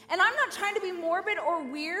 And I'm not trying to be morbid or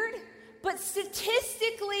weird, but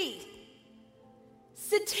statistically,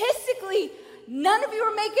 none of you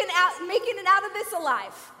are making it out of this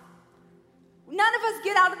alive. None of us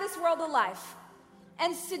get out of this world alive.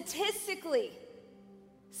 And statistically,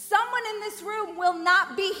 someone in this room will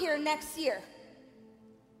not be here next year.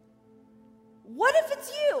 What if it's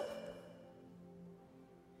you?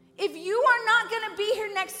 If you are not going to be here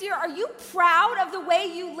next year, are you proud of the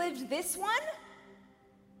way you lived this one?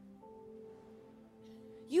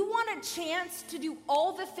 You want a chance to do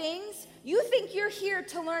all the things? You think you're here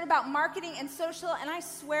to learn about marketing and social, and I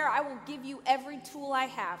swear I will give you every tool I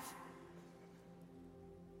have.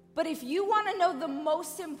 But if you want to know the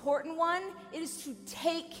most important one, it is to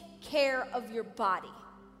take care of your body.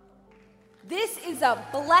 This is a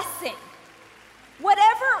blessing.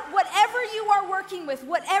 Whatever you are working with,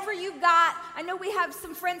 whatever you got, I know we have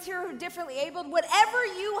some friends here who are differently abled, whatever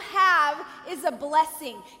you have is a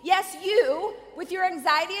blessing. Yes, you, with your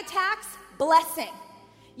anxiety attacks, blessing.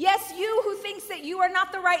 Yes, you who thinks that you are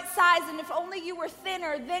not the right size, and if only you were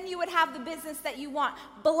thinner, then you would have the business that you want,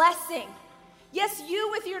 blessing. Yes,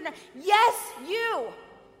 you with your, yes, you.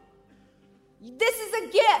 This is a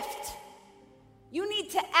gift. You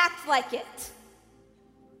need to act like it.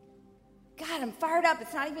 God, I'm fired up.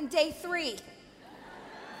 It's not even day 3.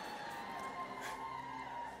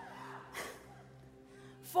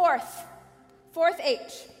 Fourth H.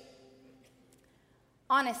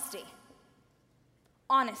 Honesty.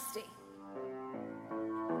 Honesty.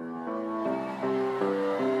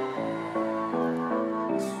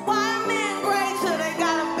 Why men great till they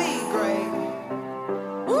gotta be great?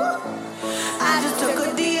 Woo! I just took a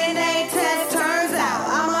DNA test. Turns out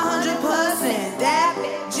I'm 100% that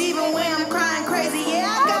bitch. Even when I'm crying.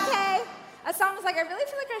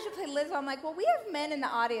 Lizzo, I'm like, well, we have men in the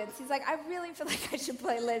audience. He's like, I really feel like I should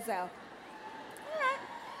play Lizzo. All right.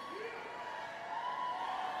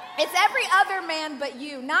 It's every other man but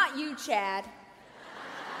you, not you, Chad.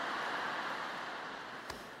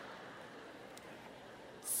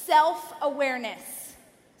 Self-awareness.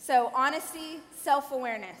 So honesty,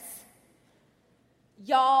 self-awareness.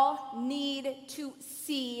 Y'all need to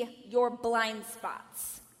see your blind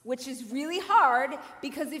spots, which is really hard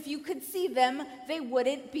because if you could see them, they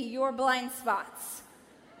wouldn't be your blind spots.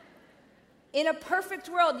 In a perfect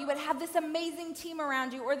world, you would have this amazing team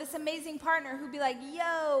around you or this amazing partner who'd be like,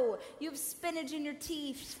 yo, you have spinach in your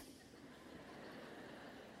teeth.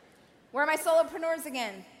 Where are my solopreneurs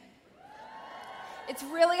again? It's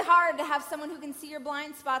really hard to have someone who can see your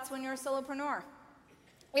blind spots when you're a solopreneur.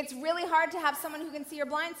 It's really hard to have someone who can see your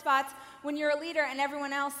blind spots when you're a leader and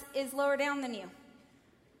everyone else is lower down than you.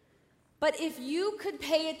 But if you could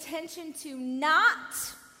pay attention to not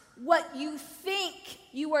what you think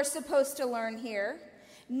you are supposed to learn here,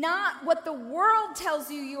 not what the world tells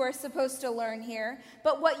you are supposed to learn here,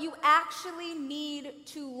 but what you actually need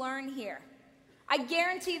to learn here. I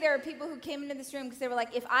guarantee there are people who came into this room because they were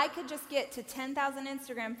like, if I could just get to 10,000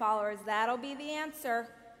 Instagram followers, that'll be the answer,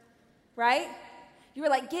 right? You were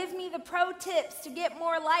like, give me the pro tips to get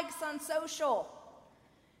more likes on social.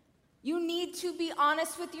 You need to be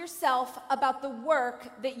honest with yourself about the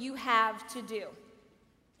work that you have to do.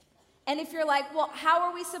 And if you're like, well, how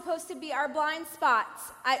are we supposed to be our blind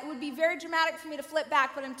spots? It would be very dramatic for me to flip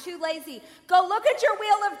back, but I'm too lazy. Go look at your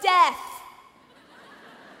wheel of death.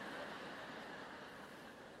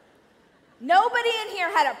 Nobody in here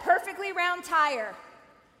had a perfectly round tire.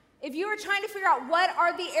 If you were trying to figure out what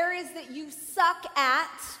are the areas that you suck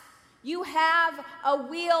at, you have a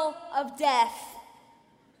wheel of death.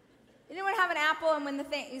 Anyone have an apple and when the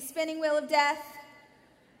spinning wheel of death?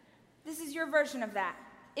 This is your version of that.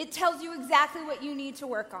 It tells you exactly what you need to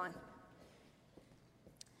work on.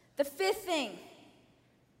 The fifth thing,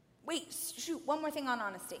 one more thing on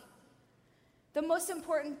honesty. The most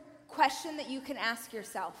important question that you can ask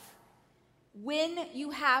yourself when you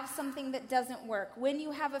have something that doesn't work, when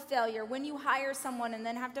you have a failure, when you hire someone and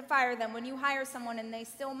then have to fire them, when you hire someone and they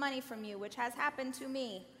steal money from you, which has happened to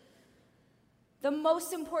me, the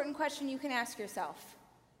most important question you can ask yourself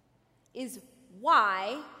is,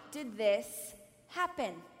 why did this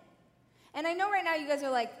happen? And I know right now you guys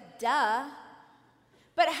are like, duh,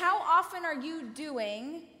 but how often are you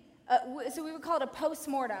doing, so we would call it a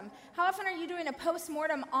post-mortem. How often are you doing a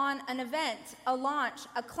post-mortem on an event, a launch,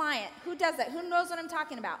 a client? Who does that? Who knows what I'm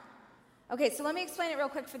talking about? Okay, so let me explain it real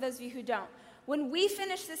quick for those of you who don't. When we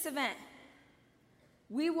finish this event,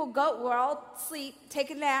 we will go, we'll all sleep, take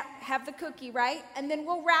a nap, have the cookie, right? And then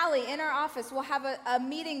we'll rally in our office. We'll have a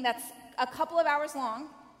meeting that's a couple of hours long,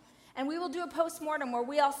 and we will do a post-mortem where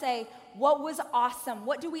we all say, what was awesome?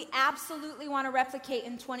 What do we absolutely want to replicate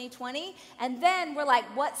in 2020? And then we're like,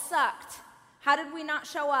 what sucked? How did we not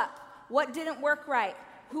show up? What didn't work right?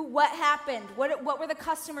 What happened? What were the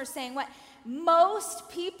customers saying? Most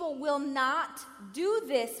people will not do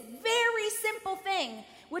this very simple thing,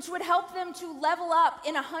 which would help them to level up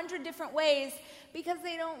in 100 different ways because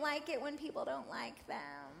they don't like it when people don't like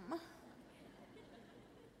them.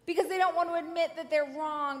 Because they don't want to admit that they're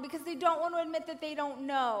wrong, because they don't want to admit that they don't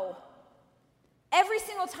know. Every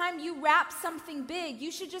single time you wrap something big,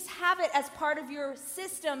 you should just have it as part of your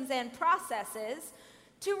systems and processes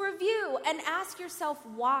to review and ask yourself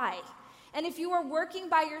why. And if you are working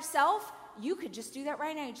by yourself, you could just do that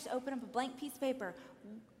right now. You just open up a blank piece of paper.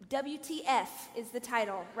 WTF is the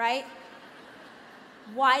title, right?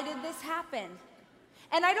 Why did this happen?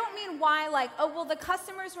 And I don't mean why like, oh, well, the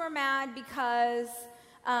customers were mad because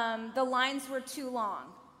the lines were too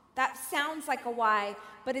long. That sounds like a why,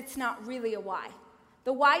 but it's not really a why.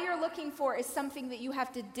 The why you're looking for is something that you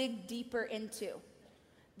have to dig deeper into.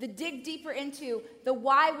 The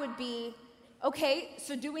why would be, okay,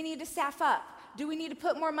 so do we need to staff up? Do we need to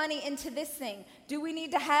put more money into this thing? Do we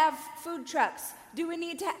need to have food trucks? Do we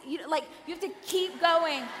need to, you have to keep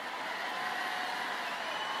going.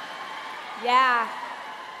 Yeah.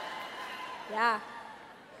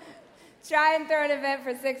 Try and throw an event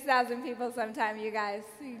for 6,000 people sometime, you guys.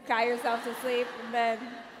 You cry yourself to sleep, and then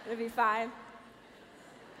it'll be fine.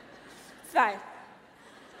 It's fine.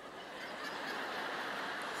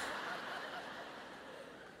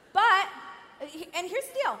 But, and here's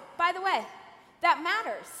the deal, by the way, that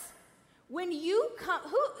matters. When you come,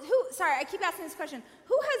 sorry, I keep asking this question.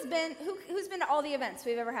 Who's been to all the events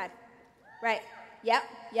we've ever had? Right. Yep.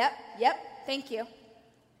 Thank you.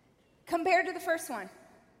 Compared to the first one.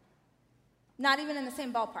 Not even in the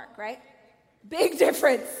same ballpark, right? Big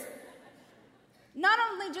difference. Not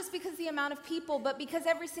only just because of the amount of people, but because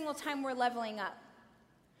every single time we're leveling up.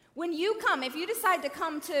 When you come, if you decide to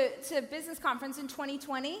come to business conference in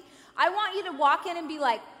 2020, I want you to walk in and be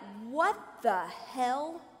like, what the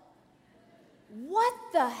hell? What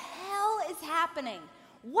the hell is happening?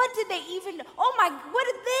 What did they even, oh my, what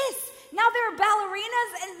is this? Now there are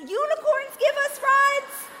ballerinas and unicorns give us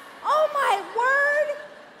rides? Oh my word.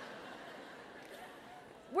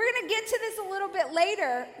 We're going to get to this a little bit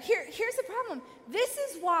later. Here's the problem. This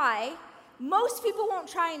is why most people won't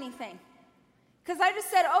try anything. Because I just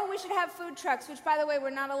said, oh, we should have food trucks, which, by the way, we're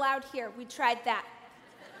not allowed here. We tried that.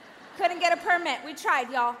 Couldn't get a permit. We tried,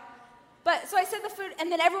 y'all. But so I said the food,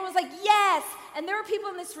 and then everyone was like, yes. And there were people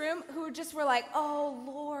in this room who just were like, oh,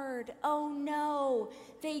 Lord, oh, no.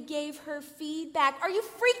 They gave her feedback. Are you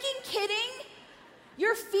freaking kidding?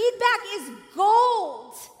 Your feedback is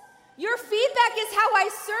gold. Your feedback is how I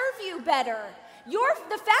serve you better.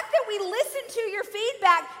 The fact that we listen to your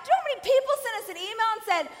feedback, do you know how many people sent us an email and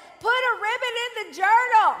said, put a ribbon in the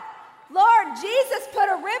journal. Lord Jesus, put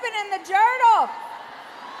a ribbon in the journal.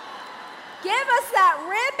 Give us that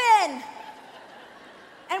ribbon.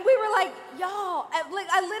 And we were like, y'all,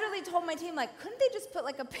 I literally told my team, like, couldn't they just put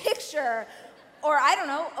like a picture or, I don't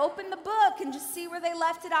know, open the book and just see where they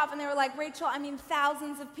left it off? And they were like, Rachel, I mean,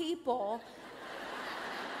 thousands of people.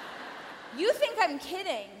 You think I'm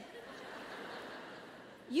kidding?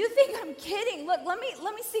 You think I'm kidding? Look, let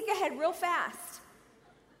me seek ahead real fast.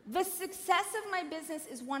 The success of my business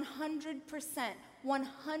is 100%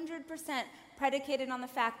 predicated on the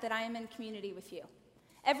fact that I am in community with you.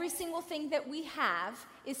 Every single thing that we have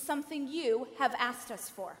is something you have asked us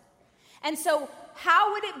for. And so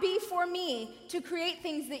how would it be for me to create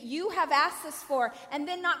things that you have asked us for and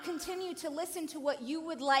then not continue to listen to what you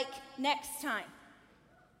would like next time?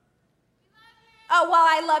 Oh, well,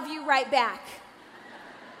 I love you right back.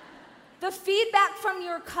 The feedback from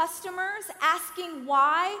your customers, asking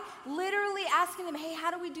why, literally asking them, hey,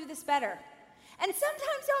 how do we do this better? And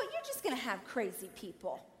sometimes, you're just going to have crazy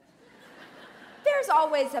people. There's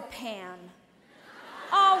always a Pam.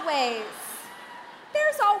 Always.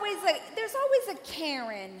 There's always a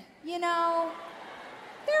Karen, you know?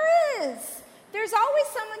 There is. There's always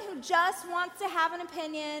someone who just wants to have an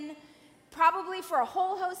opinion, probably for a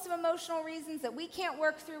whole host of emotional reasons that we can't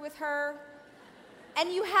work through with her. And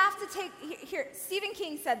you have to take, here, Stephen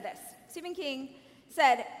King said this. Stephen King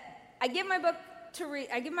said, I give my book to read,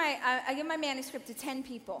 I give my manuscript to 10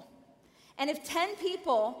 people. And if 10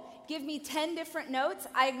 people give me 10 different notes,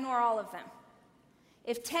 I ignore all of them.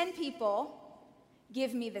 If 10 people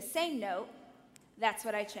give me the same note, that's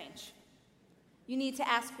what I change. You need to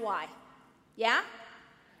ask why. Yeah?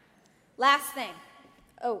 Last thing.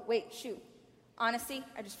 Oh, wait, shoot. Honesty,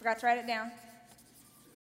 I just forgot to write it down.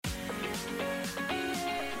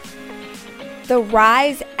 The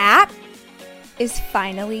Rise app is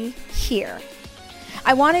finally here.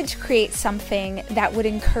 I wanted to create something that would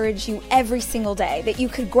encourage you every single day, that you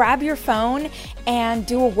could grab your phone and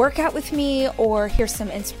do a workout with me or hear some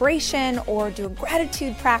inspiration or do a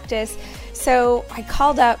gratitude practice. So I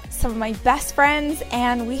called up some of my best friends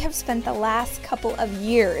and we have spent the last couple of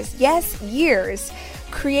years, yes, years,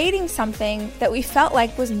 creating something that we felt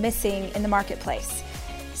like was missing in the marketplace.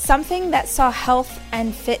 Something that saw health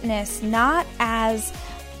and fitness not as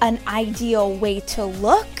an ideal way to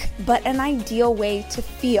look, but an ideal way to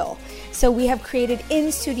feel. So we have created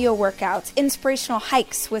in-studio workouts, inspirational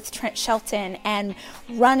hikes with Trent Shelton, and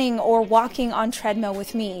running or walking on treadmill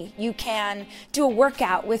with me. You can do a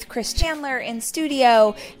workout with Chris Chandler in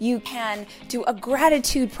studio. You can do a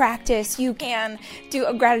gratitude practice. You can do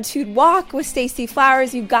a gratitude walk with Stacey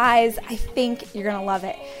Flowers. You guys, I think you're gonna love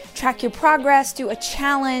it. Track your progress, do a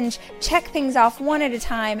challenge, check things off one at a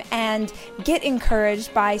time, and get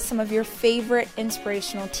encouraged by some of your favorite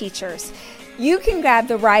inspirational teachers. You can grab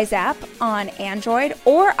the Rise app on Android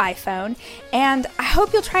or iPhone, and I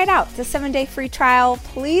hope you'll try it out. It's a 7-day free trial.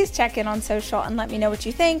 Please check in on social and let me know what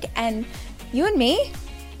you think. And you and me,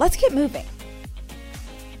 let's get moving.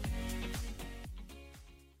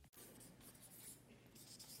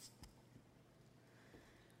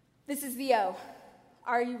 This is the O.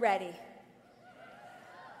 Are you ready?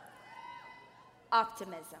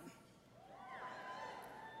 Optimism.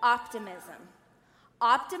 Optimism.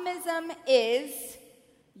 Optimism is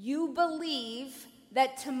you believe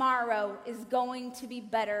that tomorrow is going to be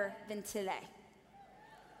better than today.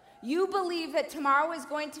 You believe that tomorrow is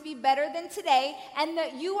going to be better than today and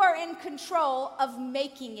that you are in control of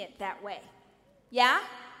making it that way. Yeah?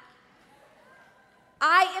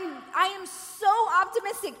 I am so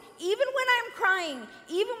optimistic, even when I'm crying,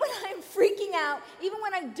 even when I'm freaking out, even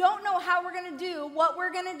when I don't know how we're going to do what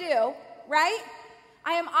we're going to do, right?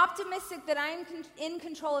 I am optimistic that I am in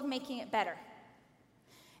control of making it better.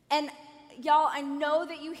 And y'all, I know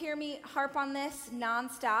that you hear me harp on this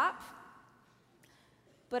nonstop,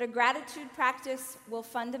 but a gratitude practice will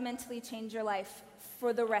fundamentally change your life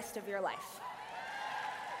for the rest of your life.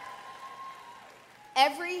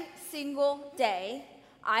 Every single day,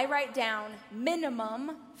 I write down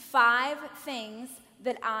minimum 5 things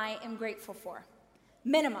that I am grateful for.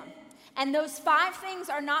 Minimum. And those 5 things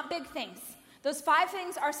are not big things. Those 5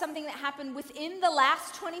 things are something that happened within the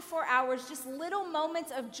last 24 hours, just little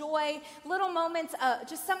moments of joy, little moments of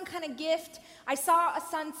just some kind of gift. I saw a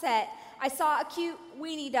sunset. I saw a cute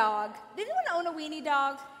weenie dog. Did anyone own a weenie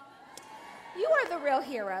dog? You are the real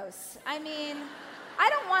heroes. I mean, I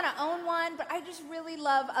don't want to own one, but I just really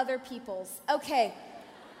love other people's. Okay.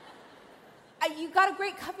 You got a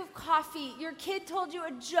great cup of coffee. Your kid told you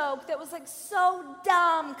a joke that was like so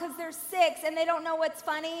dumb because they're 6 and they don't know what's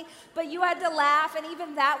funny, but you had to laugh, and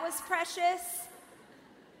even that was precious.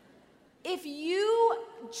 If you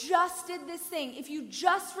just did this thing, if you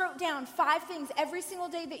just wrote down 5 things every single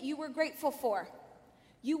day that you were grateful for,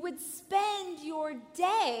 you would spend your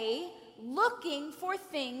day looking for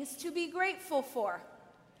things to be grateful for.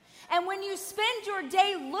 And when you spend your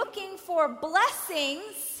day looking for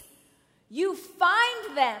blessings, you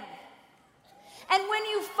find them. And when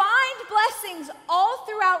you find blessings all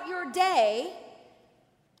throughout your day,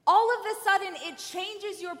 all of a sudden it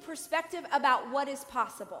changes your perspective about what is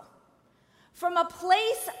possible. From a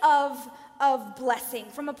place of blessing,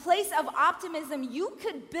 from a place of optimism, you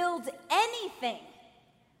could build anything.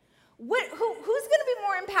 Who's going to be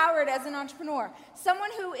more empowered as an entrepreneur? Someone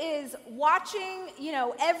who is watching,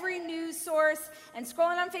 every news source and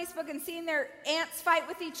scrolling on Facebook and seeing their ants fight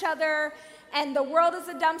with each other, and the world is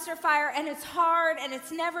a dumpster fire, and it's hard, and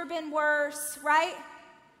it's never been worse, right?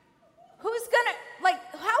 How is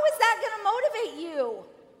that going to motivate you?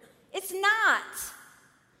 It's not.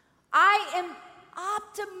 I am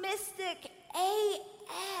optimistic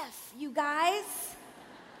AF, you guys.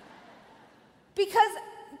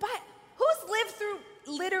 But who's lived through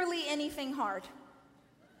literally anything hard?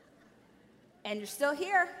 And you're still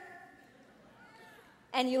here.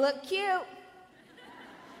 And you look cute.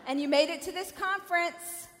 And you made it to this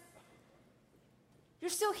conference. You're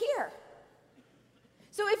still here.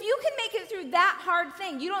 So if you can make it through that hard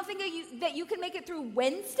thing, you don't think that you can make it through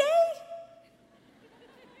Wednesday?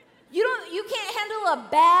 You can't handle a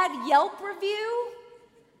bad Yelp review?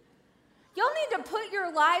 Y'all need to put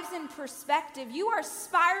your lives in perspective. You are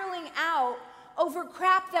spiraling out over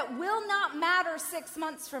crap that will not matter 6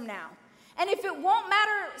 months from now. And if it won't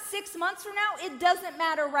matter 6 months from now, it doesn't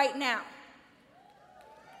matter right now.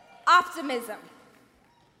 Optimism.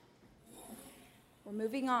 We're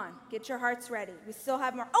moving on. Get your hearts ready. We still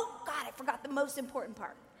have more. Oh, God, I forgot the most important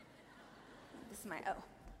part. This is my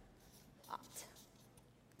opt.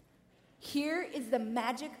 Here is the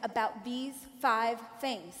magic about these 5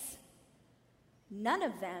 things. None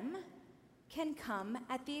of them can come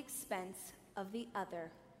at the expense of the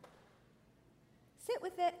other. Sit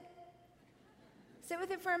with it. Sit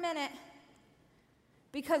with it for a minute.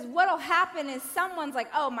 Because what'll happen is someone's like,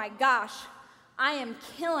 oh my gosh, I am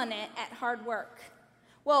killing it at hard work.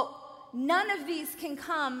 Well, none of these can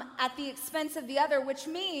come at the expense of the other, which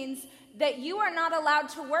means that you are not allowed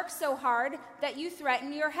to work so hard that you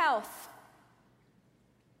threaten your health.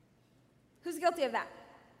 Who's guilty of that?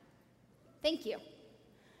 Thank you.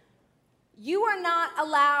 You are not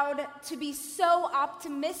allowed to be so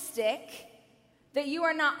optimistic that you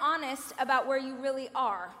are not honest about where you really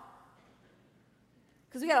are.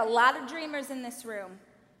 Because we got a lot of dreamers in this room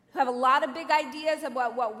who have a lot of big ideas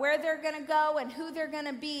about where they're going to go and who they're going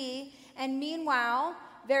to be. And meanwhile,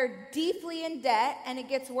 they're deeply in debt, and it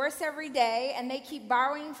gets worse every day, and they keep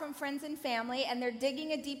borrowing from friends and family, and they're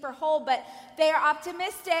digging a deeper hole, but they are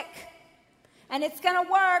optimistic. And it's going to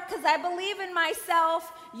work because I believe in myself.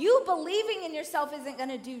 You believing in yourself isn't going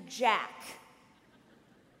to do jack.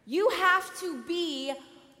 You have to be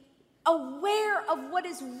aware of what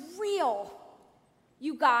is real.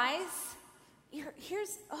 You guys,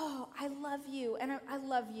 I love you, and I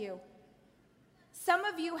love you. Some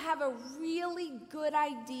of you have a really good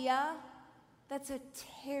idea that's a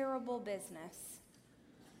terrible business.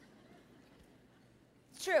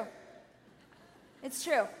 It's true. It's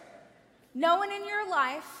true. No one in your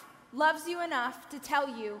life loves you enough to tell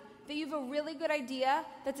you that you have a really good idea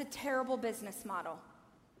that's a terrible business model.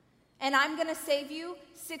 And I'm going to save you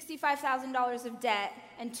 $65,000 of debt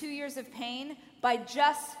and 2 years of pain by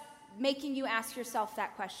just making you ask yourself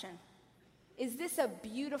that question. Is this a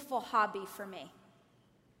beautiful hobby for me?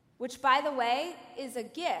 Which, by the way, is a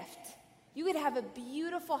gift. You could have a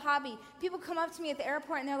beautiful hobby. People come up to me at the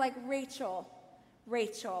airport and they're like, Rachel,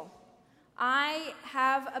 I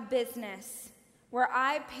have a business where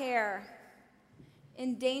I pair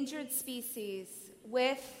endangered species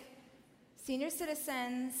with senior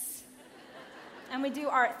citizens, and we do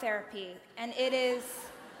art therapy, and it is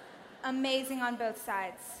amazing on both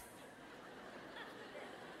sides.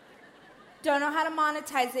 Don't know how to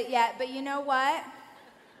monetize it yet, but you know what?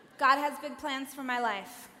 God has big plans for my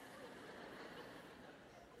life.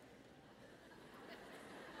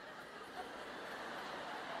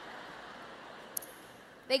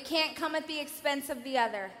 They can't come at the expense of the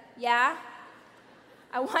other, yeah?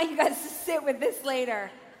 I want you guys to sit with this later.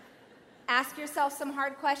 Ask yourself some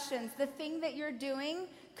hard questions. The thing that you're doing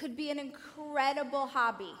could be an incredible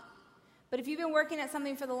hobby. But if you've been working at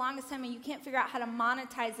something for the longest time and you can't figure out how to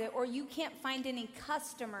monetize it, or you can't find any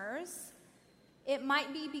customers, it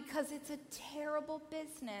might be because it's a terrible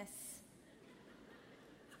business.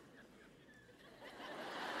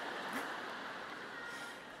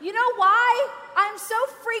 You know why? I'm so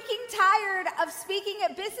freaking tired of speaking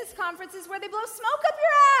at business conferences where they blow smoke up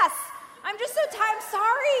your ass. I'm just so tired.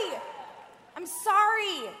 I'm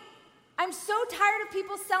sorry. I'm so tired of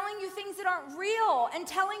people selling you things that aren't real and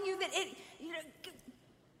telling you that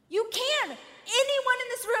you can. Anyone in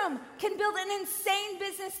this room can build an insane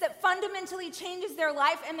business that fundamentally changes their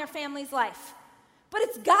life and their family's life. But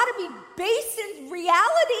it's got to be based in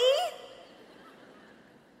reality.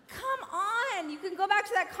 Come on. You can go back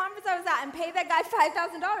to that conference I was at and pay that guy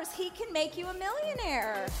 $5,000. He can make you a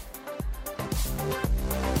millionaire.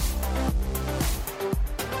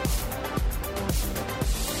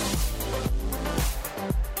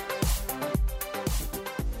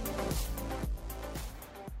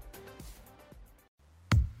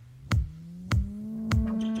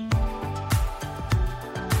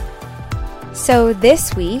 So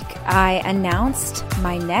this week, I announced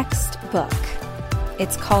my next book.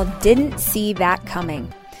 It's called Didn't See That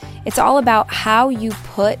Coming. It's all about how you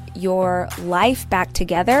put your life back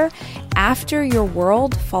together after your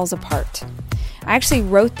world falls apart. I actually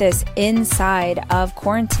wrote this inside of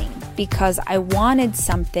quarantine because I wanted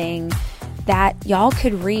something that y'all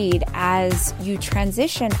could read as you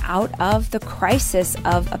transition out of the crisis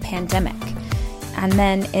of a pandemic. And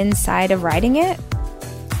then inside of writing it,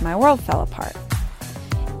 my world fell apart.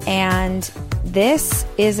 And this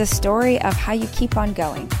is a story of how you keep on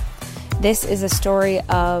going. This is a story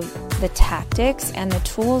of the tactics and the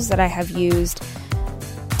tools that I have used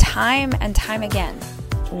time and time again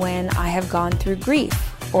when I have gone through grief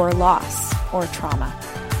or loss or trauma.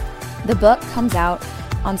 The book comes out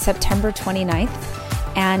on September 29th,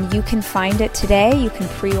 and you can find it today. You can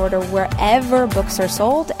pre-order wherever books are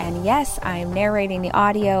sold. And yes, I am narrating the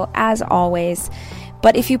audio as always.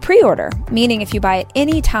 But if you pre-order, meaning if you buy it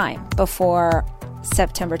any time before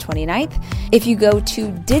September 29th, if you go to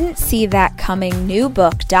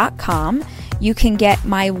didn'tseethatcomingnewbook.com, you can get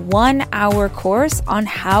my 1-hour course on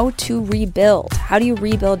how to rebuild. How do you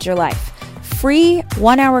rebuild your life? Free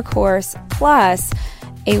 1-hour course plus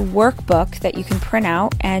a workbook that you can print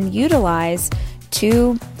out and utilize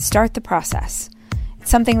to start the process. It's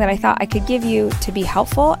something that I thought I could give you to be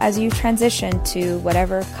helpful as you transition to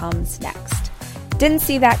whatever comes next. Didn't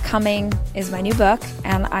See That Coming is my new book,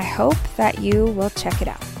 and I hope that you will check it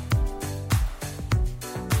out.